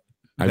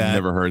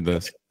never heard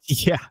this.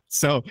 Yeah,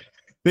 so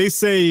they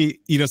say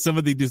some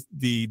of the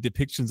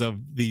depictions of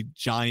the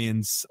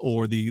giants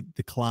or the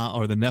clown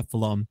or the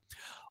Nephilim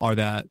are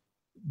that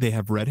they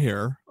have red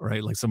hair,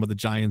 right? Like some of the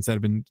giants that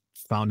have been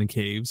found in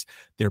caves.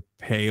 They're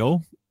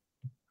pale,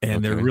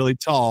 and they're really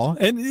tall,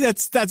 and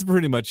that's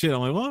pretty much it.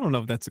 I'm like, well, I don't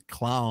know if that's a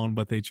clown,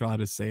 but they try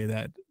to say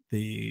that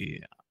I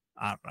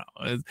don't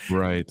know.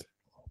 Right.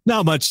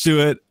 Not much to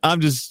it.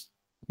 I'm just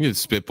you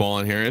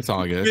spitballing here. It's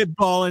all good.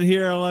 Spitballing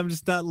here. I'm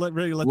just not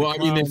ready to let. Well, I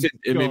mean,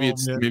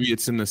 maybe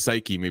it's in the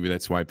psyche. Maybe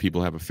that's why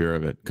people have a fear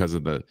of it, because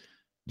of the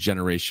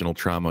generational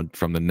trauma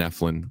from the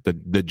Nephilim,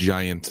 the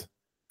giant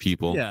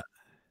people. Yeah.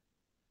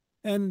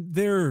 And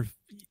they're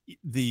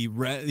the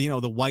red,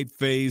 the white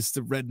face,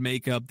 the red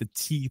makeup, the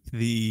teeth,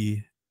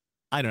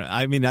 I don't know.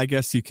 I mean, I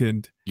guess you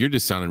can. You're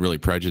just sounding really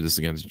prejudiced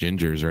against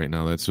gingers right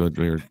now. That's what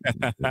we're.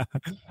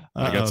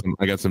 I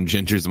got some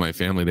gingers in my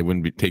family. They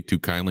wouldn't take too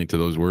kindly to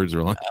those words.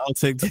 I'll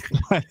take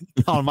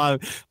my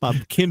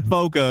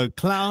kinfolk a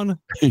clown.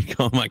 You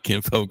call my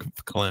kinfolk a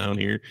clown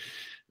here.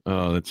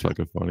 Oh, that's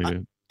fucking funny,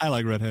 dude. I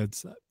like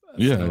redheads.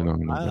 Yeah, so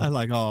I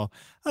like all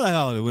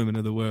the women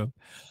of the world.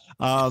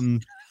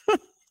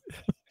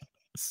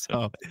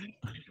 So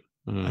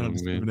I don't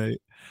discriminate.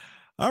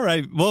 All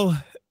right. Well,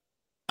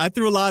 I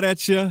threw a lot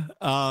at you.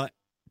 Yeah.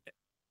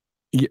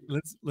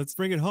 Let's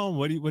bring it home.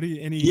 What do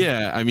you any?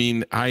 Yeah, I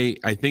mean, I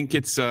think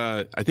it's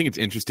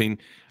interesting.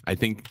 I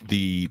think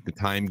the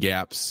time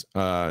gaps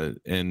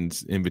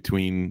and in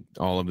between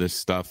all of this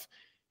stuff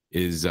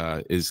is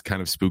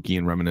kind of spooky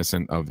and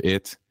reminiscent of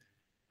it.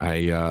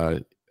 I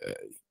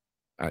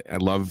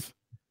love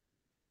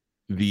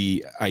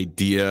the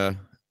idea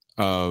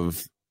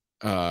of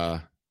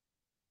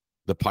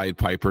the Pied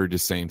Piper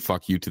just saying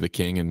 "fuck you" to the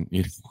king, and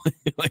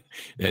like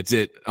that's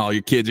it. All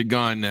your kids are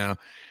gone now.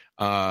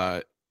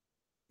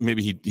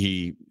 Maybe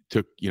he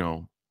took he took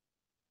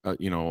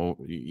it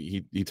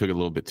a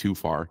little bit too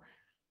far,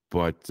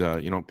 but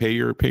pay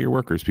your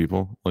workers,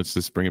 people. Let's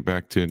just bring it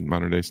back to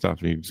modern day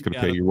stuff. You just got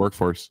to pay your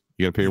workforce.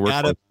 You got to pay your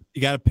workforce.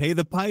 You got to pay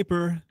the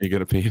piper. You got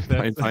to pay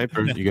the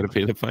piper. You got to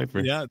pay the piper.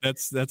 Yeah,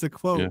 that's a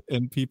quote,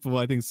 and people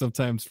I think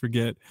sometimes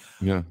forget.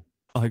 Yeah.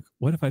 Like,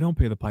 what if I don't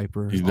pay the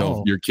piper?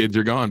 Your kids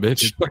are gone,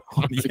 bitch.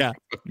 Yeah,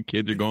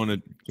 kids are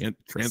going to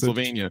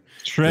Transylvania.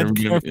 So tread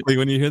carefully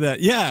when you hear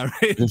that. Yeah,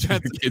 right.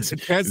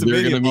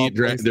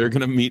 They're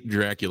gonna meet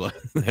Dracula.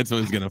 That's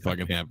what's gonna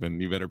fucking happen.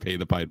 You better pay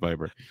the Pied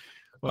Piper.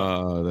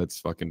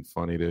 That's fucking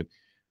funny, dude.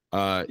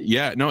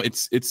 Yeah, no,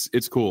 it's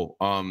cool.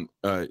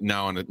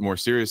 Now on a more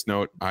serious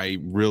note,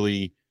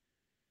 the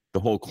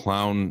whole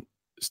clown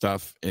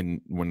stuff,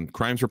 and when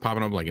crimes were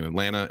popping up like in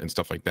Atlanta and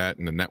stuff like that,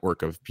 and the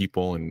network of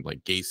people and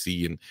like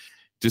Gacy and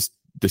just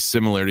the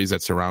similarities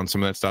that surround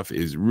some of that stuff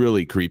is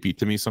really creepy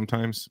to me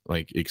sometimes,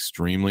 like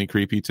extremely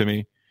creepy to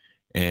me.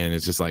 And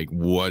it's just like,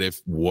 what if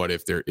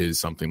there is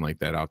something like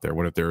that out there?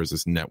 What if there is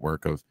this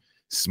network of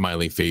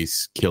smiley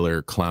face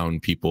killer clown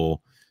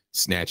people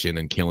snatching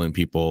and killing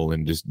people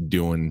and just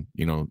doing,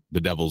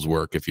 the devil's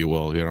work, if you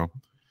will,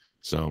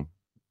 So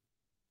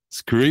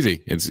it's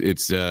crazy.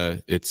 It's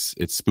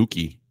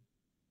spooky.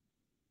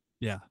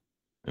 Yeah.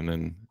 And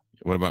then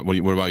what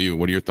about you?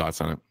 What are your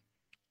thoughts on it?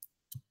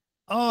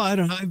 Oh, I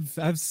don't know.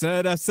 I've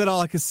said all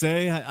I could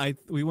say.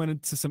 We went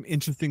into some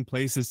interesting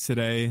places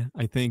today.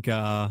 I think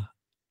the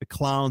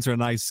clowns are a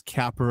nice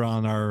capper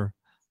on our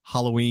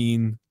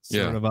Halloween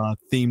sort of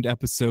themed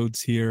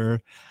episodes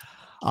here.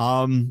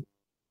 Part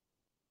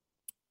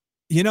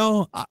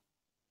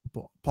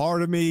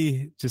of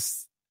me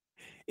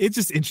it's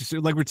just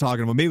interesting, like we're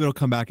talking about. Maybe it'll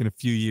come back in a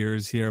few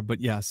years here, but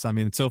yes, I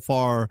mean, so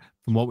far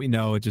from what we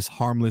know, it's just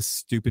harmless,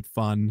 stupid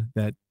fun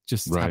that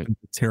just happens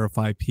to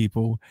terrify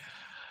people.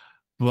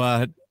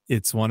 But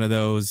it's one of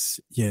those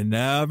you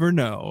never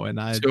know, and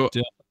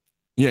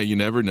you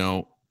never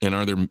know. And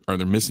are there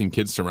missing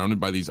kids surrounded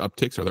by these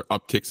upticks? Are there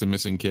upticks and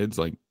missing kids?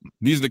 Like,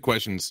 these are the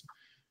questions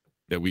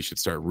that we should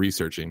start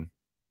researching.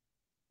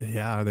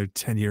 Yeah, are there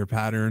 10-year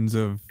patterns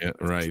of? Yeah,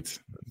 right.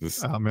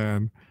 Oh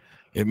man.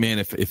 Man,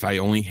 if I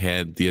only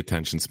had the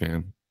attention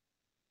span.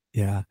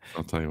 Yeah.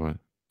 I'll tell you what.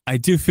 I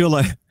do feel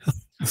like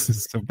this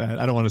is so bad.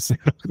 I don't want to say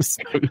this.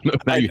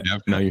 Now you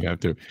have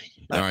to.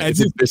 All right.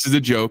 This is a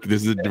joke.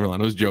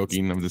 Rollando's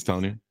joking. I'm just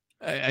telling you.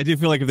 I do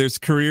feel like if there's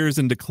careers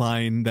in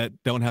decline that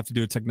don't have to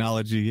do with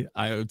technology,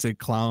 I would say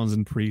clowns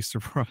and priests are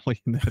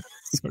probably in that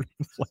sort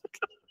of like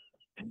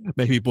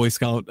maybe Boy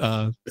Scout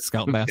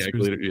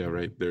masters. Yeah,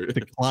 right. They're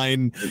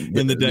decline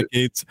in the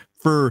decades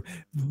for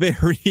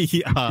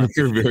very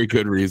very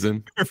good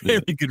reason. For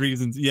very good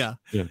reasons. Yeah.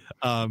 Yeah.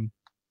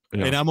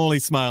 And I'm only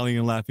smiling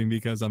and laughing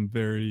because I'm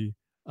very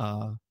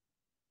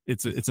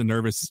it's a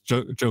nervous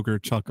Joker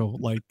chuckle,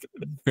 like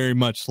very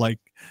much like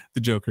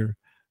the Joker.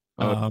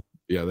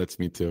 Yeah, that's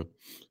me too.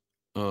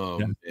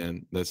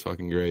 Man, that's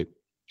fucking great.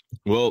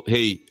 Well,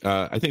 hey,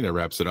 I think that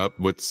wraps it up.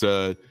 What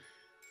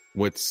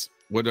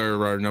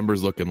are our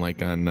numbers looking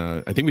like on?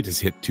 I think we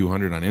just hit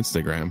 200 on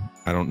Instagram.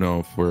 I don't know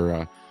if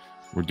we're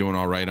doing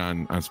all right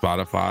on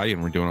Spotify,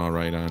 and we're doing all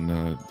right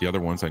on the other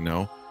ones. I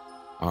know.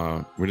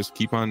 We just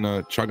keep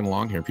on chugging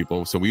along here,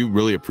 people. So we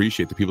really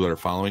appreciate the people that are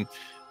following.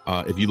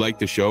 If you like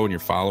the show and you're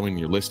following,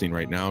 you're listening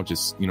right now,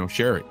 just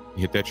share it.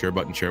 Hit that share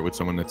button. Share it with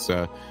someone that's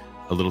a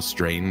little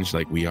strange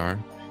like we are,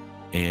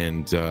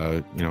 and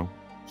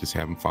just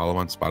have them follow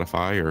on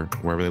Spotify or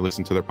wherever they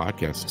listen to their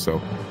podcasts.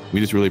 So we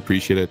just really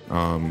appreciate it.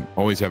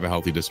 Always have a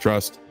healthy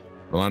distrust.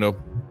 Rolando?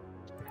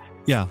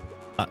 Yeah.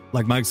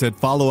 Like Mike said,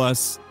 follow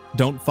us.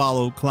 Don't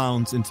follow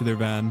clowns into their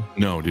van.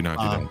 No, do not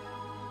do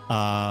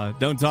that.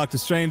 Don't talk to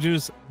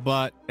strangers.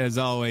 But as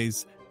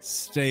always,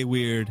 stay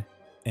weird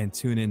and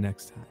tune in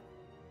next time.